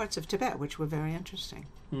to other parts of Tibet, which were very interesting.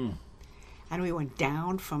 Hmm. And we went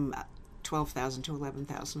down from 12,000 to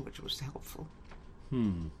 11,000, which was helpful.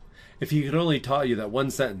 If he could only taught you that one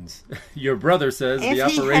sentence, your brother says If the he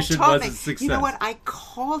had operation taught was me, a success. You know what? I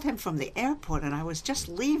called him from the airport, and I was just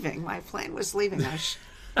leaving. My plane was leaving.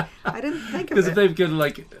 I didn't think of Because it. if they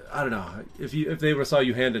could, I don't know, if they saw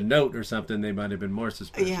you hand a note or something, they might have been more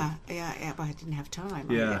suspicious. Yeah, but I didn't have time.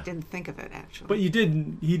 Yeah. I didn't think of it, actually. But he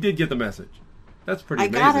did get the message. That's pretty I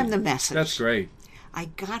amazing. got him the message. That's great. I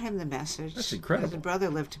got him the message. That's incredible. His brother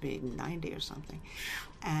lived to be 90 or something.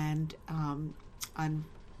 And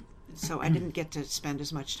so I didn't get to spend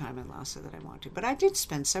as much time in Lhasa that I wanted. But I did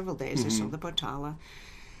spend several days. I saw the Potala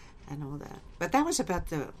and all that. But that was about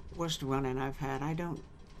the worst run-in I've had. I don't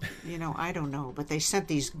know. But they sent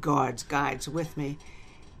these guides with me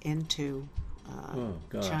into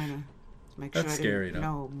China to make That's sure I scary, didn't though.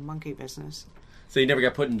 know monkey business. So you never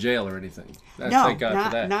got put in jail or anything? No, Thank God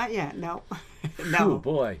for that. not yet. No, Oh no.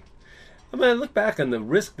 boy. I mean, look back on the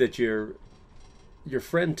risk that your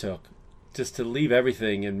friend took just to leave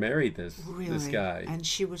everything and marry this guy. And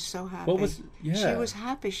she was so happy. Yeah. She was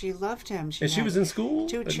happy. She loved him. And she had was in school?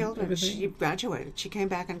 2 and children. everything? She graduated. She came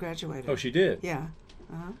back and graduated. Oh, she did? Yeah.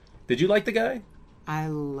 Did you like the guy? I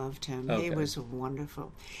loved him. Okay. He was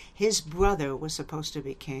wonderful. His brother was supposed to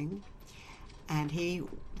be king, and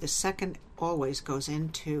the second always goes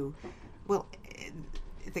into,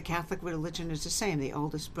 the Catholic religion is the same. The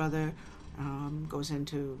oldest brother goes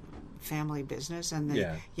into family business, and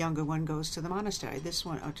the younger one goes to the monastery. This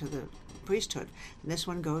one, or to the priesthood. And this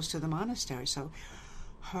one goes to the monastery. So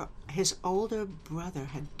his older brother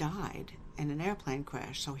had died in an airplane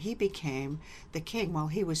crash, so he became the king. While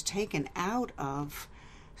he was taken out of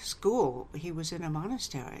school, he was in a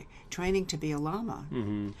monastery training to be a lama.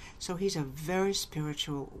 Mm-hmm. So he's a very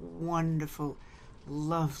spiritual, wonderful,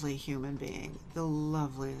 lovely human being, the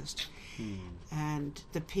loveliest. And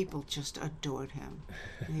the people just adored him.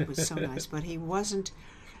 He was so nice, but he wasn't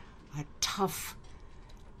a tough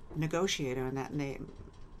negotiator in that name.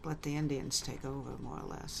 Let the Indians take over, more or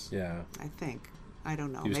less. Yeah. I think. I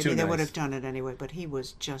don't know. He was Maybe too they nice. would have done it anyway, but he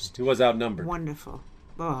was just He was outnumbered. wonderful.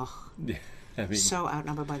 Oh, Yeah. I mean, so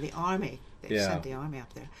outnumbered by the army. They Yeah. sent the army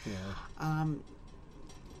up there. yeah.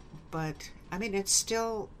 But, I mean, it's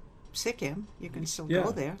still Sikkim. You can still Yeah.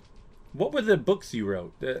 go there. What were the books you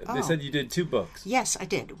wrote? They Oh. said you did 2 books. Yes, I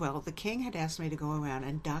did. Well, the king had asked me to go around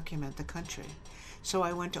and document the country. So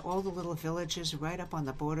I went to all the little villages right up on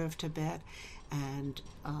the border of Tibet. And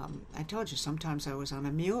I told you, sometimes I was on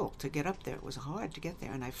a mule to get up there. It was hard to get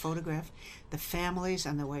there. And I photographed the families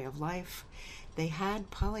and the way of life. They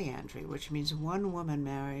had polyandry, which means one woman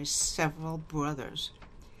marries several brothers.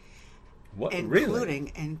 What?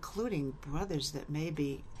 Really? Including brothers that may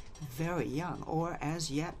be very young or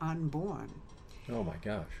as yet unborn. Oh my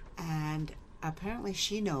gosh. And apparently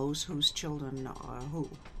she knows whose children are who.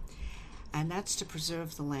 And that's to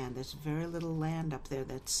preserve the land. There's very little land up there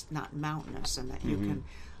that's not mountainous and that you can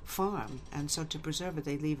farm. And so to preserve it,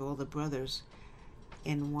 they leave all the brothers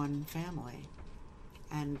in one family.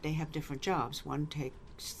 And they have different jobs. One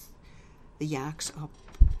takes the yaks up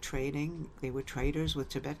trading. They were traders with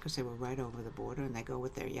Tibet because they were right over the border, and they go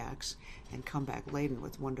with their yaks and come back laden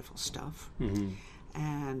with wonderful stuff.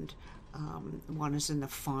 And one is in the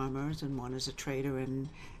farmers, and one is a trader in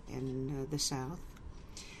the south.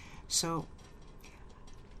 So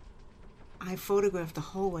I photographed the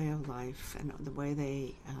whole way of life and the way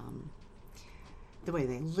they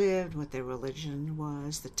lived, what their religion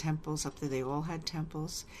was, the temples up there. They all had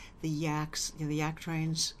temples. The yaks, the yak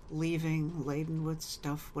trains leaving laden with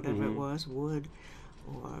stuff, whatever it was, wood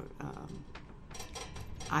or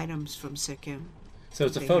items from Sikkim. So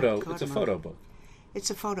it's a photo. It's a photo book. It's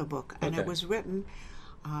a photo book, and it was written.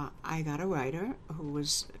 I got a writer who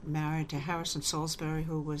was married to Harrison Salisbury,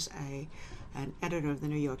 who was an editor of the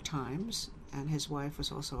New York Times, and his wife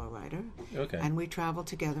was also a writer. Okay. And we traveled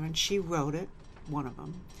together, and she wrote it, one of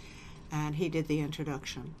them, and he did the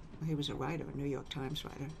introduction. He was a writer, a New York Times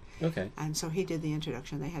writer. Okay. And so he did the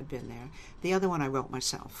introduction. They had been there. The other one I wrote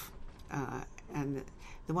myself, and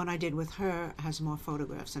the one I did with her has more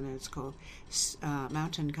photographs in it. It's called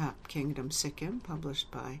Mountain Top Kingdom Sikkim,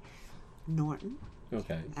 published by Norton.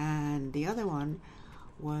 Okay. And the other one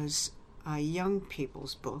was a young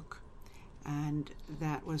people's book, and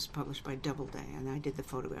that was published by Doubleday, and I did the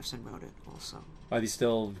photographs and wrote it also. Are these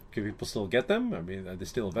still? Can people still get them? I mean, are they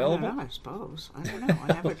still available? I don't know, I suppose. I don't know. I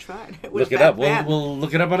never tried. It was look it up. then. We'll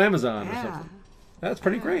look it up on Amazon or Yeah. something. That's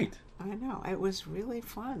pretty great. I know. It was really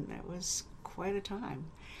fun. It was quite a time.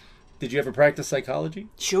 Did you ever practice psychology?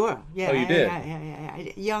 Sure. Yeah. Oh, you did? Yeah.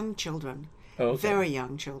 Young children. Oh, okay. Very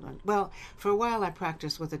young children. Well, for a while I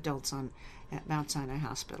practiced with adults at Mount Sinai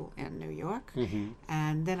Hospital in New York,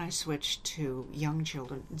 and then I switched to young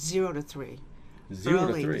children, 0 to 3. 0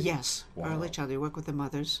 to 3? Yes, Wow. early childhood. You work with the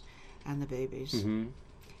mothers and the babies.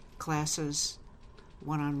 Classes,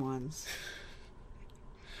 one-on-ones.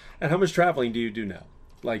 And how much traveling do you do now?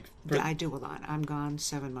 Like I do a lot. I'm gone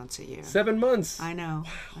 7 months a year. 7 months? I know.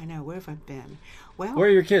 I know. Where have I been? Well, Where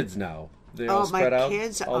are your kids now? They all spread my out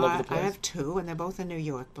kids all over the place? I have 2, and they're both in New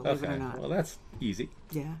York, believe it or not. Well, that's easy.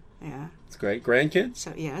 Yeah. It's great. Grandkids?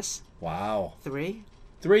 So, yes, Wow. 3.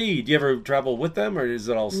 3. Do you ever travel with them, or is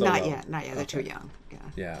it all solo? Not yet. They're too young.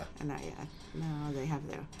 Yeah. Not yet. No, they have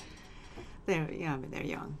they're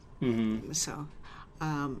young. So,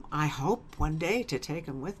 I hope one day to take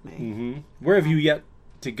them with me. Where have you yet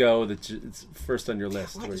to go that's first on your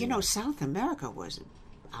list? Well, South America was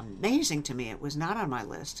amazing to me. It was not on my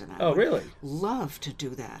list, and I would really? love to do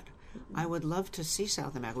that. I would love to see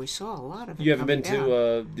South America. We saw a lot of it. You haven't been coming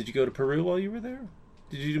to? Did you go to Peru while you were there?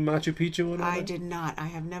 Did you do Machu Picchu and all I that? did not. I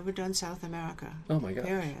have never done South America. Oh my gosh.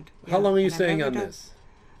 Period. How long are you And I've staying never on done- this?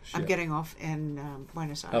 I'm ship? getting off in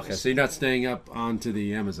Buenos Aires. Okay, so you're not staying up onto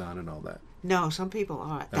the Amazon and all that. No, some people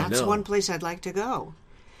are. I That's know. one place I'd like to go.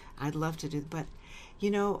 I'd love to do, but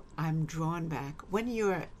I'm drawn back when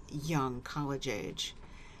you're young, college age,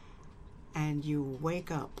 and you wake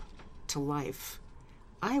up to life.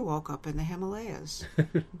 I woke up in the Himalayas.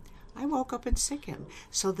 I woke up in Sikkim,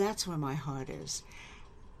 so that's where my heart is.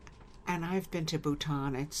 And I've been to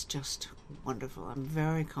Bhutan. It's just wonderful. I'm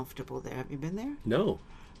very comfortable there. Have you been there? No.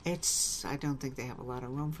 I don't think they have a lot of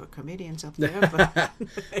room for comedians up there, but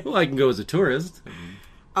Well, I can go as a tourist.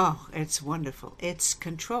 oh, it's wonderful. It's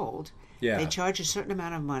controlled. Yeah. They charge a certain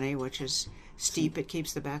amount of money, which is steep. It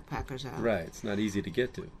keeps the backpackers out. Right. It's not easy to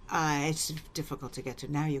get to. It's difficult to get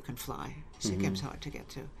to. Now you can fly. Sikkim's hard to get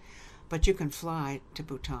to. But you can fly to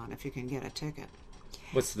Bhutan if you can get a ticket.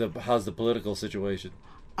 How's the political situation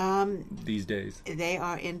these days? They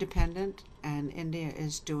are independent, and India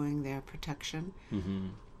is doing their protection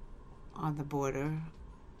on the border.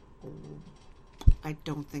 I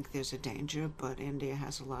don't think there's a danger, but India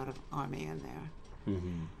has a lot of army in there.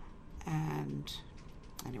 And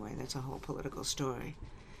anyway, that's a whole political story.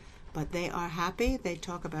 But they are happy. They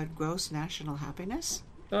talk about gross national happiness.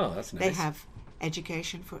 Oh, that's nice. They have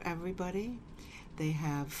education for everybody. They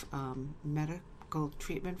have medical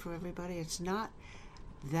treatment for everybody. It's not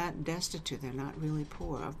that destitute. They're not really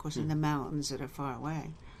poor. Of course, in the mountains that are far away.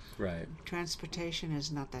 Right. Transportation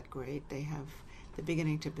is not that great. They're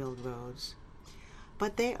beginning to build roads.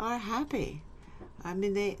 But they are happy. I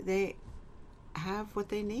mean, they have what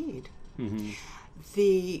they need.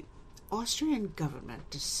 The Austrian government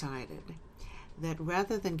decided that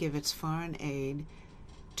rather than give its foreign aid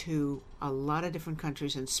to a lot of different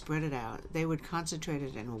countries and spread it out, they would concentrate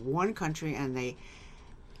it in one country, and they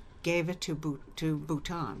gave it to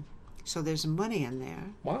Bhutan. So there's money in there.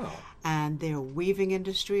 Wow. And their weaving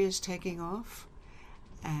industry is taking off.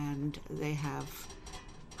 And they have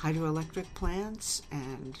hydroelectric plants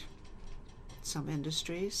and some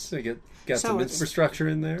industries. So you got So some it's infrastructure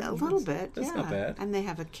in there? A little bit, That's yeah. not bad. And they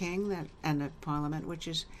have a king and a parliament, which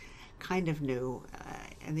is kind of new.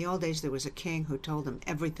 In the old days, there was a king who told them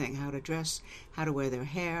everything, how to dress, how to wear their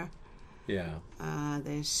hair. Yeah.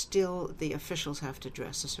 There's still, the officials have to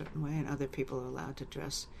dress a certain way, and other people are allowed to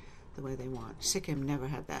dress the way they want. Sikkim never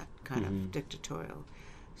had that kind of dictatorial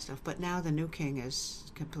stuff. But now the new king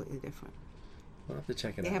is completely different. I'll have to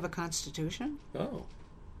check it They out. have a constitution. Oh,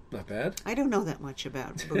 not bad. I don't know that much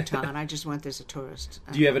about Bhutan. I just went there as a tourist.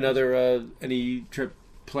 Do you have any trip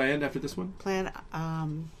planned after this one? Plan.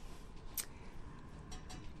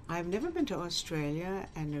 I've never been to Australia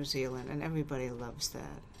and New Zealand, and everybody loves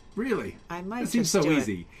that. Really? I might It seems just so do it.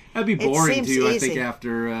 easy. That'd be It boring seems too, I easy. think,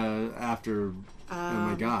 after oh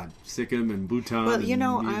my God, Sikkim and Bhutan. Well, and you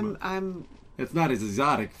know, Myanmar. I'm It's not as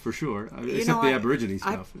exotic, for sure, you except know, the Aborigine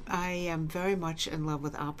stuff. I am very much in love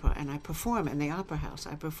with opera, and I perform in the Opera House.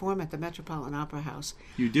 I perform at the Metropolitan Opera House.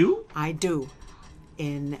 You do? I do,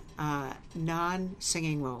 in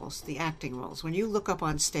non-singing roles, the acting roles. When you look up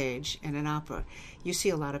on stage in an opera, you see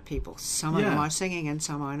a lot of people. Some of them Yeah. are singing and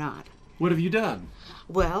some are not. What have you done?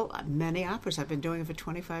 Well, many operas. I've been doing it for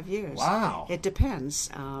 25 years. Wow. It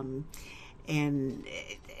depends. In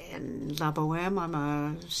La Boheme, I'm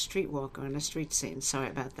a streetwalker in a street scene. Sorry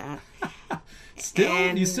about that.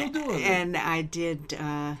 Still? You still do it? And I did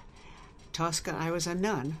Tosca. I was a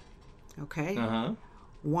nun. Okay. Uh-huh.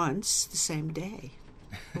 Once the same day.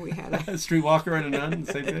 We had a A streetwalker and a nun,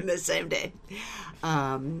 same thing? the same day.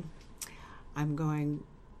 I'm going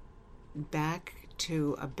back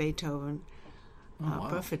to a Beethoven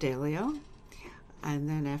opera, wow. Fidelio, and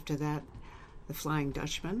then after that, The Flying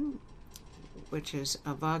Dutchman, which is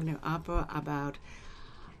a Wagner opera about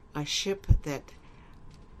a ship that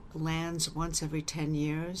lands once every 10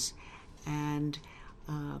 years, and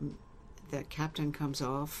the captain comes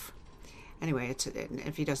off. Anyway,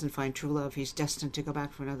 if he doesn't find true love, he's destined to go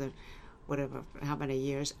back for another, whatever, how many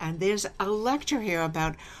years. And there's a lecture here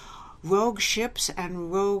about rogue ships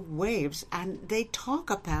and rogue waves, and they talk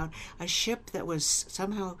about a ship that was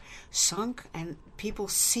somehow sunk, and people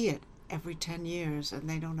see it every 10 years, and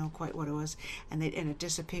they don't know quite what it was, and it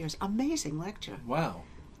disappears. Amazing lecture. Wow.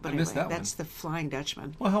 But I missed anyway, that that's The Flying Dutchman.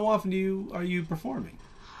 one. Well, how often are you performing?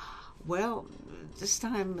 Well,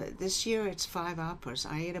 this year it's 5 operas.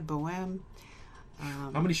 Aida Boheme.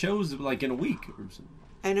 How many shows, like, in a week? Or something?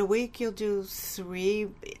 In a week, you'll do 3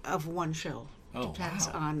 of one show. Oh, Depends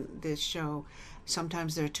wow. on this show.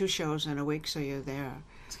 Sometimes there are 2 shows in a week, so you're there.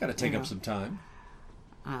 It's got to take You up know. some time.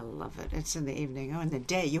 I love it. It's in the evening. Oh, in the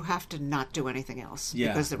day, you have to not do anything else Yeah,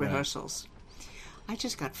 because the right. rehearsals. I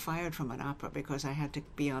just got fired from an opera because I had to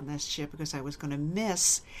be on this ship because I was going to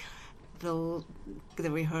miss the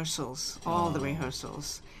rehearsals, all the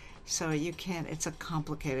rehearsals. So you can't. It's a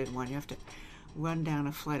complicated one. You have to run down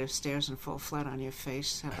a flight of stairs and fall flat on your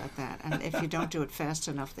face. How about that? And if you don't do it fast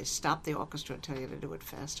enough, they stop the orchestra and tell you to do it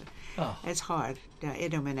faster. Oh. It's hard.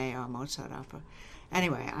 Idomeneo, or Mozart opera.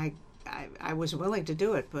 Anyway, I was willing to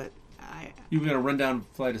do it, but You were going to run down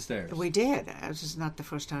a flight of stairs. we did. This is not the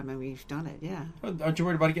first time we've done it. Yeah, Aren't you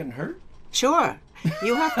worried about getting hurt? sure.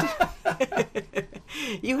 You have to.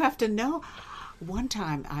 You have to know. One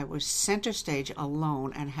time, I was center stage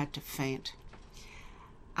alone and had to faint.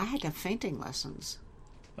 I had to have fainting lessons,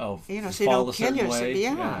 Oh, You know, so you fall don't a kill certain yourself. way.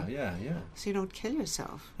 Yeah. Yeah. so you don't kill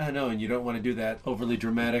yourself. I know, and you don't want to do that overly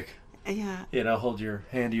dramatic. Yeah. Hold your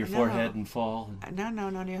hand to your No. forehead and fall.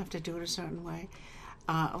 No. You have to do it a certain way.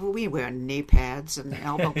 We wear knee pads and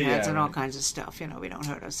elbow pads Yeah, and all right. kinds of stuff. We don't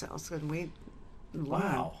hurt ourselves, and we learn.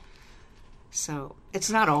 Wow. So it's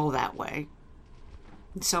not all that way.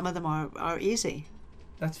 Some of them are easy.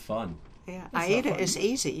 That's fun. Yeah, That's not Aida fun. is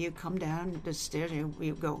easy. You come down the stairs,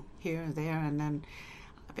 you go here and there, and then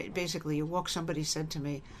basically you walk. Somebody said to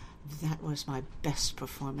me, "That was my best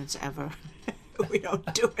performance ever." We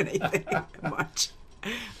don't do anything much,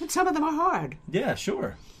 but some of them are hard. Yeah,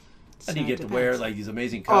 sure. And you So get it to wear depends. like these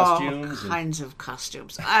amazing costumes. All kinds of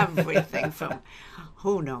costumes. Everything from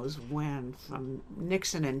who knows when, from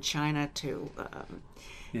Nixon in China to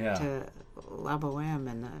Yeah. to La Boheme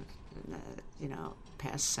in the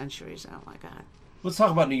past centuries. Oh my God! Let's talk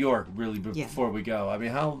about New York really Yeah. before we go. I mean,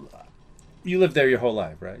 how you lived there your whole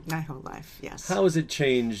life, right? My whole life, yes. How has it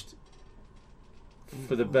changed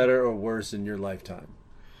for the better or worse in your lifetime?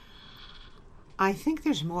 I think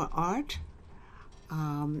there's more art.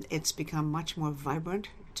 It's become much more vibrant,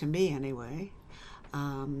 to me anyway.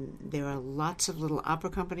 There are lots of little opera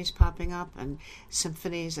companies popping up and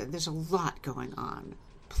symphonies. There's a lot going on.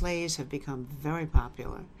 Plays have become very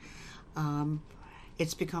popular.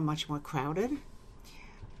 It's become much more crowded.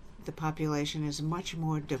 The population is much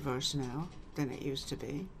more diverse now than it used to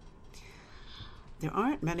be. There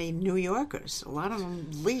aren't many New Yorkers. A lot of them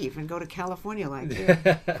leave and go to California like you,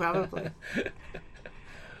 probably.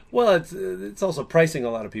 Well, it's also pricing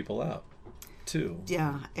a lot of people out, too.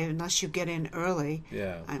 Yeah, unless you get in early,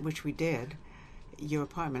 Yeah. Which we did, your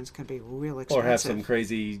apartments can be real expensive. Or have some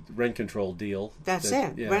crazy rent control deal. That's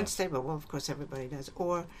that- it. yeah. Rent stable. Well, of course, everybody does.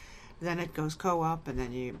 Or then it goes co-op, and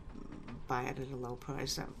then you buy it at a low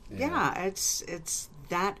price. So, yeah, it's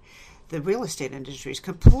that the real estate industry has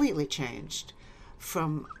completely changed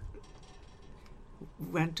from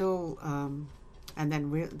rental, and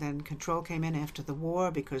then control came in after the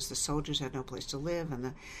war because the soldiers had no place to live, and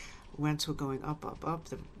the rents were going up.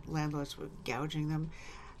 The landlords were gouging them.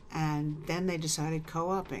 And then they decided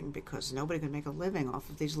co-oping because nobody could make a living off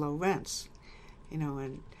of these low rents. You know,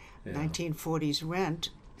 in 1940s rent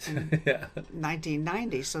in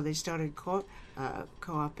 1990, so they started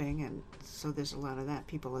co-oping, and so there's a lot of that.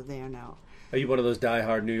 People are there now. Are you one of those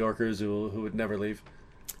diehard New Yorkers who would never leave?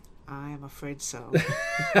 I am afraid so. Do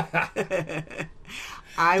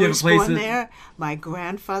I you have was a place born that- there. My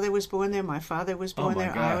grandfather was born there. My father was born my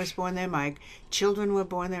there. I gosh. was born there. My children were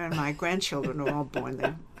born there, and my grandchildren are all born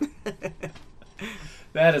there.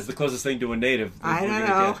 That is the closest thing to a native. that I we're don't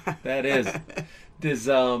gonna know. get. That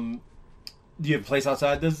is. Do you have a place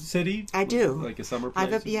outside the city? I do. Like a summer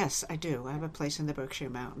place? Yes, I do. I have a place in the Berkshire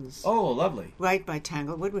Mountains. Oh, lovely. Right by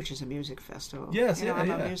Tanglewood, which is a music festival. Yes, you know, yeah, I'm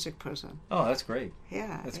yeah. a music person. Oh, that's great.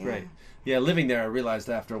 Yeah, That's yeah. great. Yeah, living there, I realized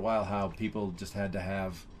after a while how people just had to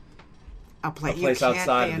have A place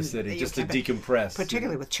outside of the city just to decompress.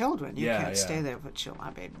 Particularly with children. You Yeah, can't yeah. stay there with children.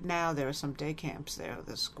 I mean, now there are some day camps there,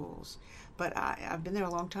 the schools. But I've been there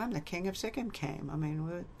a long time. The King of Sikkim came. I mean,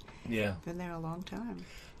 we've Yeah. been there a long time.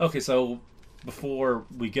 Okay, so before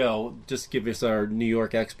we go, just give us our New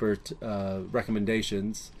York expert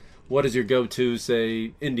recommendations. What is your go-to,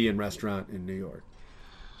 say, Indian restaurant in New York?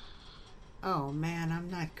 Oh, man, I'm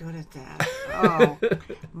not good at that. Oh,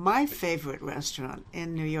 my favorite restaurant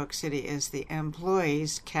in New York City is the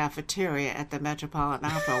Employees Cafeteria at the Metropolitan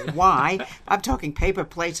Opera. Why? I'm talking paper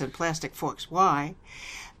plates and plastic forks. Why?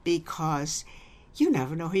 Because you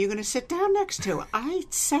never know who you're going to sit down next to. I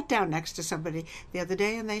sat down next to somebody the other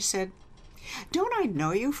day, and they said, "Don't I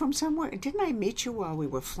know you from somewhere? Didn't I meet you while we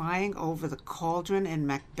were flying over the cauldron in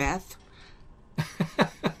Macbeth?"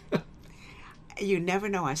 You never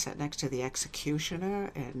know. I sat next to the executioner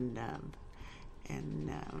in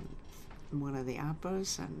one of the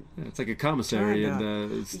operas, and It's like a commissary in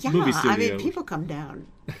the yeah, movie studio. I mean, people come down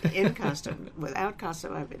in costume, without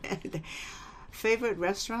costume. I mean, favorite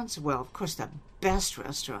restaurants? Well, of course, the best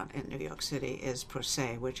restaurant in New York City is Per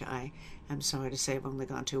Se, which I am sorry to say I've only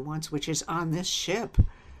gone to once, which is on this ship.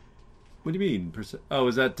 What do you mean? Oh,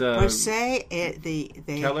 is that... Per Se,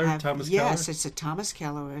 they Keller? have, Thomas yes, Keller? it's a Thomas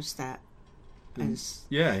Keller. Is that? Is,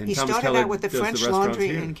 Yeah, and he Thomas started Keller out with the does French restaurants Laundry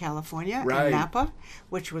here. in California, Right. in Napa,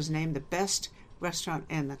 which was named the best restaurant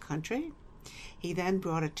in the country. He then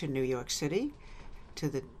brought it to New York City, to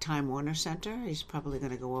the Time Warner Center. He's probably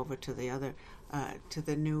going to go over to the other, to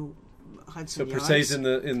the new Hudson So Yards. Per Se's in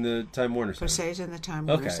the Time Warner Center. Per Se's in the Time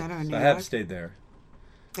Warner Okay, Center in so New I York. have stayed there.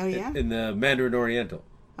 Oh yeah. In the Mandarin Oriental.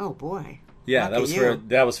 Oh boy. Yeah, Lucky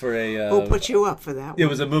that was for a. Who put you up for that? It one?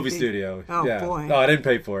 was a movie The- studio. Oh yeah. boy. No, I didn't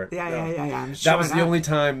pay for it. Yeah, No. yeah. I'm That sure was the only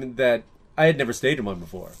time that I had never stayed in one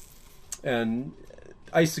before, and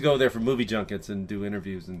I used to go there for movie junkets and do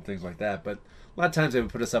interviews and things like that. But a lot of times they would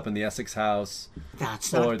put us up in the Essex House.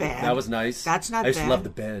 That's not or bad. That was nice. That's not I used bad. to love the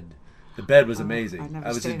bed. The bed was amazing. I've never I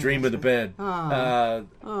was stayed a in dream a of the bed. Oh.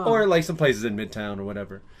 Or like some places in Midtown or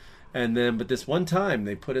whatever. And then, but this one time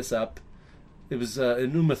they put us up. It was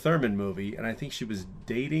an Uma Thurman movie, and I think she was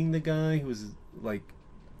dating the guy who was like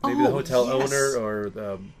maybe the Oh, hotel yes. owner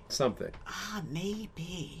or something.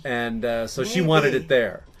 Maybe. And so she Maybe. wanted it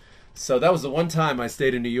there. So that was the one time I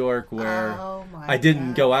stayed in New York where Oh, my I didn't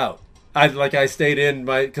God. go out. I stayed in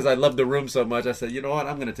because I loved the room so much. I said, you know what?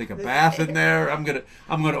 I'm going to take a bath in there. I'm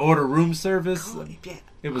gonna order room service. Oh, yeah.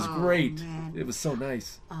 It was Oh, great. man. It was so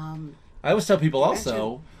nice. I always tell people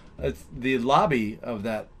also, the lobby of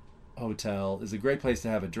that hotel is a great place to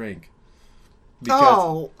have a drink.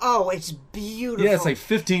 It's beautiful. Yeah, it's like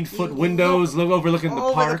 15-foot You windows overlooking the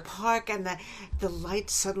over park. the park, and the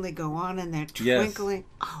lights suddenly go on and they're Yes. twinkling.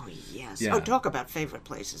 Oh yes. Yeah. Oh, talk about favorite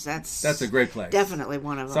places. That's a great place. Definitely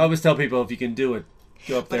one of them. So I always tell people if you can do it,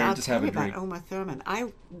 go up but there I'll and just tell have you a drink. about Uma Thurman.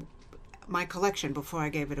 my collection, before I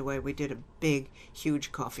gave it away, we did a big,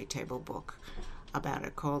 huge coffee table book about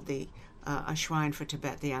it called A Shrine for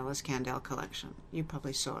Tibet, the Alice Kandel collection. You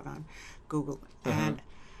probably saw it on Google. And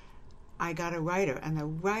I got a writer, and the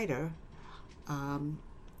writer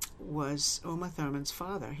was Uma Thurman's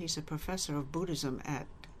father. He's a professor of Buddhism at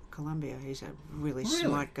Columbia. He's a really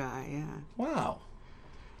smart guy, yeah. Wow.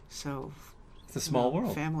 So it's a small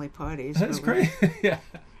world. Family parties. That's great. Yeah.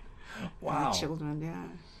 Wow. Children, yeah.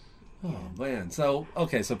 Oh man. So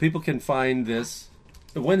so people can find this.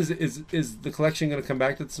 When is the collection going to come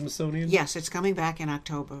back to the Smithsonian? Yes, it's coming back in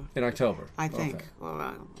October. In October, I think. Okay.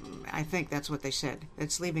 Well, I think that's what they said.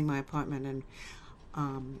 It's leaving my apartment, and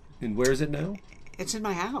and where is it now? it's in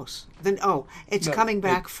my house. It's coming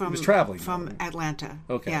back from Atlanta.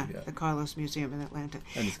 Okay, yeah, yeah. the Carlos Museum in Atlanta.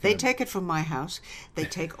 They take it from my house. They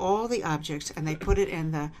take all the objects and they put it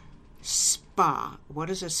in the spa. What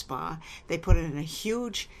is a spa? They put it in a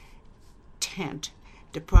huge tent,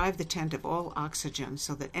 deprive the tent of all oxygen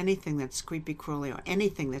so that anything that's creepy crawly or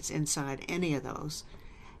anything that's inside any of those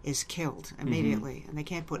is killed immediately. Mm-hmm. And they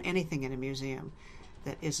can't put anything in a museum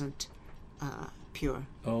that isn't pure.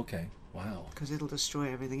 Oh, okay. Wow. Because it'll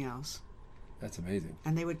destroy everything else. That's amazing.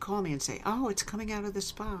 And they would call me and say, "Oh, it's coming out of the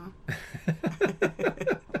spa."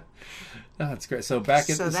 That's great. So in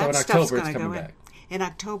October it's coming back. In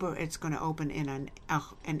October it's going to open in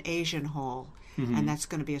an Asian hall, mm-hmm. and that's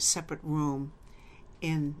going to be a separate room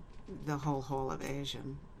in the whole Hall of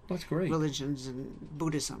Asian. That's great. Religions and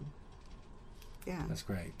Buddhism. Yeah. That's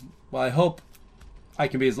great. Well, I hope I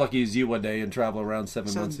can be as lucky as you one day and travel around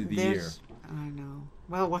 7 months of the year. I know.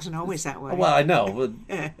 Well, it wasn't always that way. Well, I know.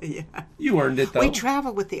 Yeah. You earned it, though. We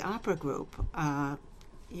traveled with the opera group.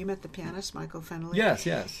 You met the pianist, Michael Fennelly?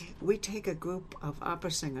 Yes. We take a group of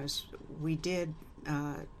opera singers. We did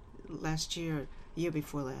year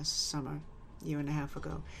before last summer, year and a half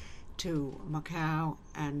ago, to Macau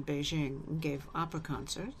and Beijing and gave opera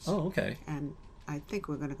concerts. Oh, okay. And I think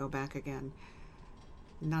we're going to go back again.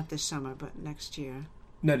 Not this summer, but next year.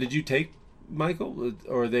 Now, did you take Michael,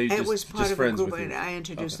 or are they just friends with you? It was part of a group. I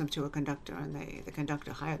introduced them to a conductor, and the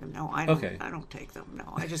conductor hired them. No, I don't. Okay. I don't take them.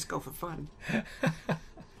 No, I just go for fun.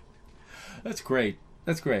 That's great.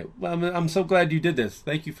 That's great. Well, I'm so glad you did this.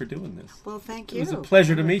 Thank you for doing this. Well, thank you. It was a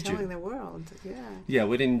pleasure to meet you. Telling the world, yeah. Yeah,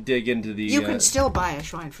 we didn't dig into the... You can still buy A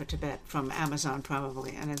Shrine for Tibet from Amazon,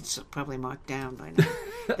 probably, and it's probably marked down by now.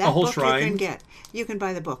 That a whole book shrine? You can get. You can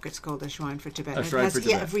buy the book. It's called A Shrine for Tibet. A Shrine for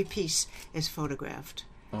Tibet. Yeah, every piece is photographed.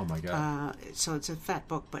 Oh, my God. So it's a fat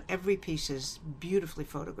book, but every piece is beautifully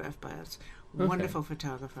photographed by a wonderful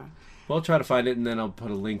photographer. Well, I'll try to find it, and then I'll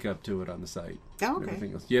put a link up to it on the site. Oh, okay.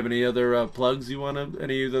 Do you have any other plugs you want to...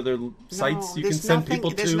 Any other sites you can send people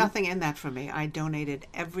to? There's nothing in that for me. I donated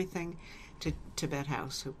everything to Tibet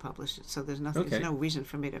House, who published it. So there's nothing. Okay. There's no reason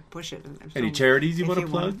for me to push it. Any charities you want to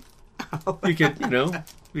plug? We could,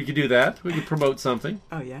 we could do that. We could promote something.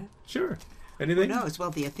 Oh, yeah? Sure. Anything? No, it's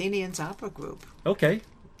the Athenians Opera Group. Okay.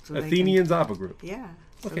 So Athenians Opera Group. Yeah.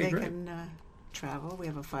 So okay, they great. Can travel. We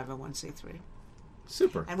have a 501c3.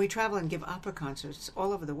 Super. And we travel and give opera concerts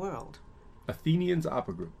all over the world. Athenians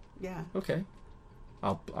Opera Group. Yeah. Okay.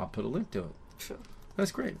 I'll put a link to it. Sure.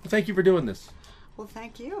 That's great. Well, thank you for doing this. Well,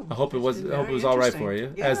 thank you. I hope it was all right for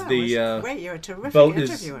you. Yeah, as the it was great. You're a terrific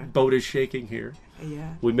interviewer. Boat is shaking here.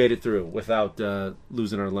 Yeah. We made it through without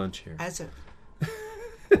losing our lunch here. As if.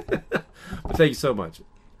 But thank you so much.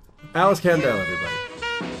 Alice Kandel, everybody.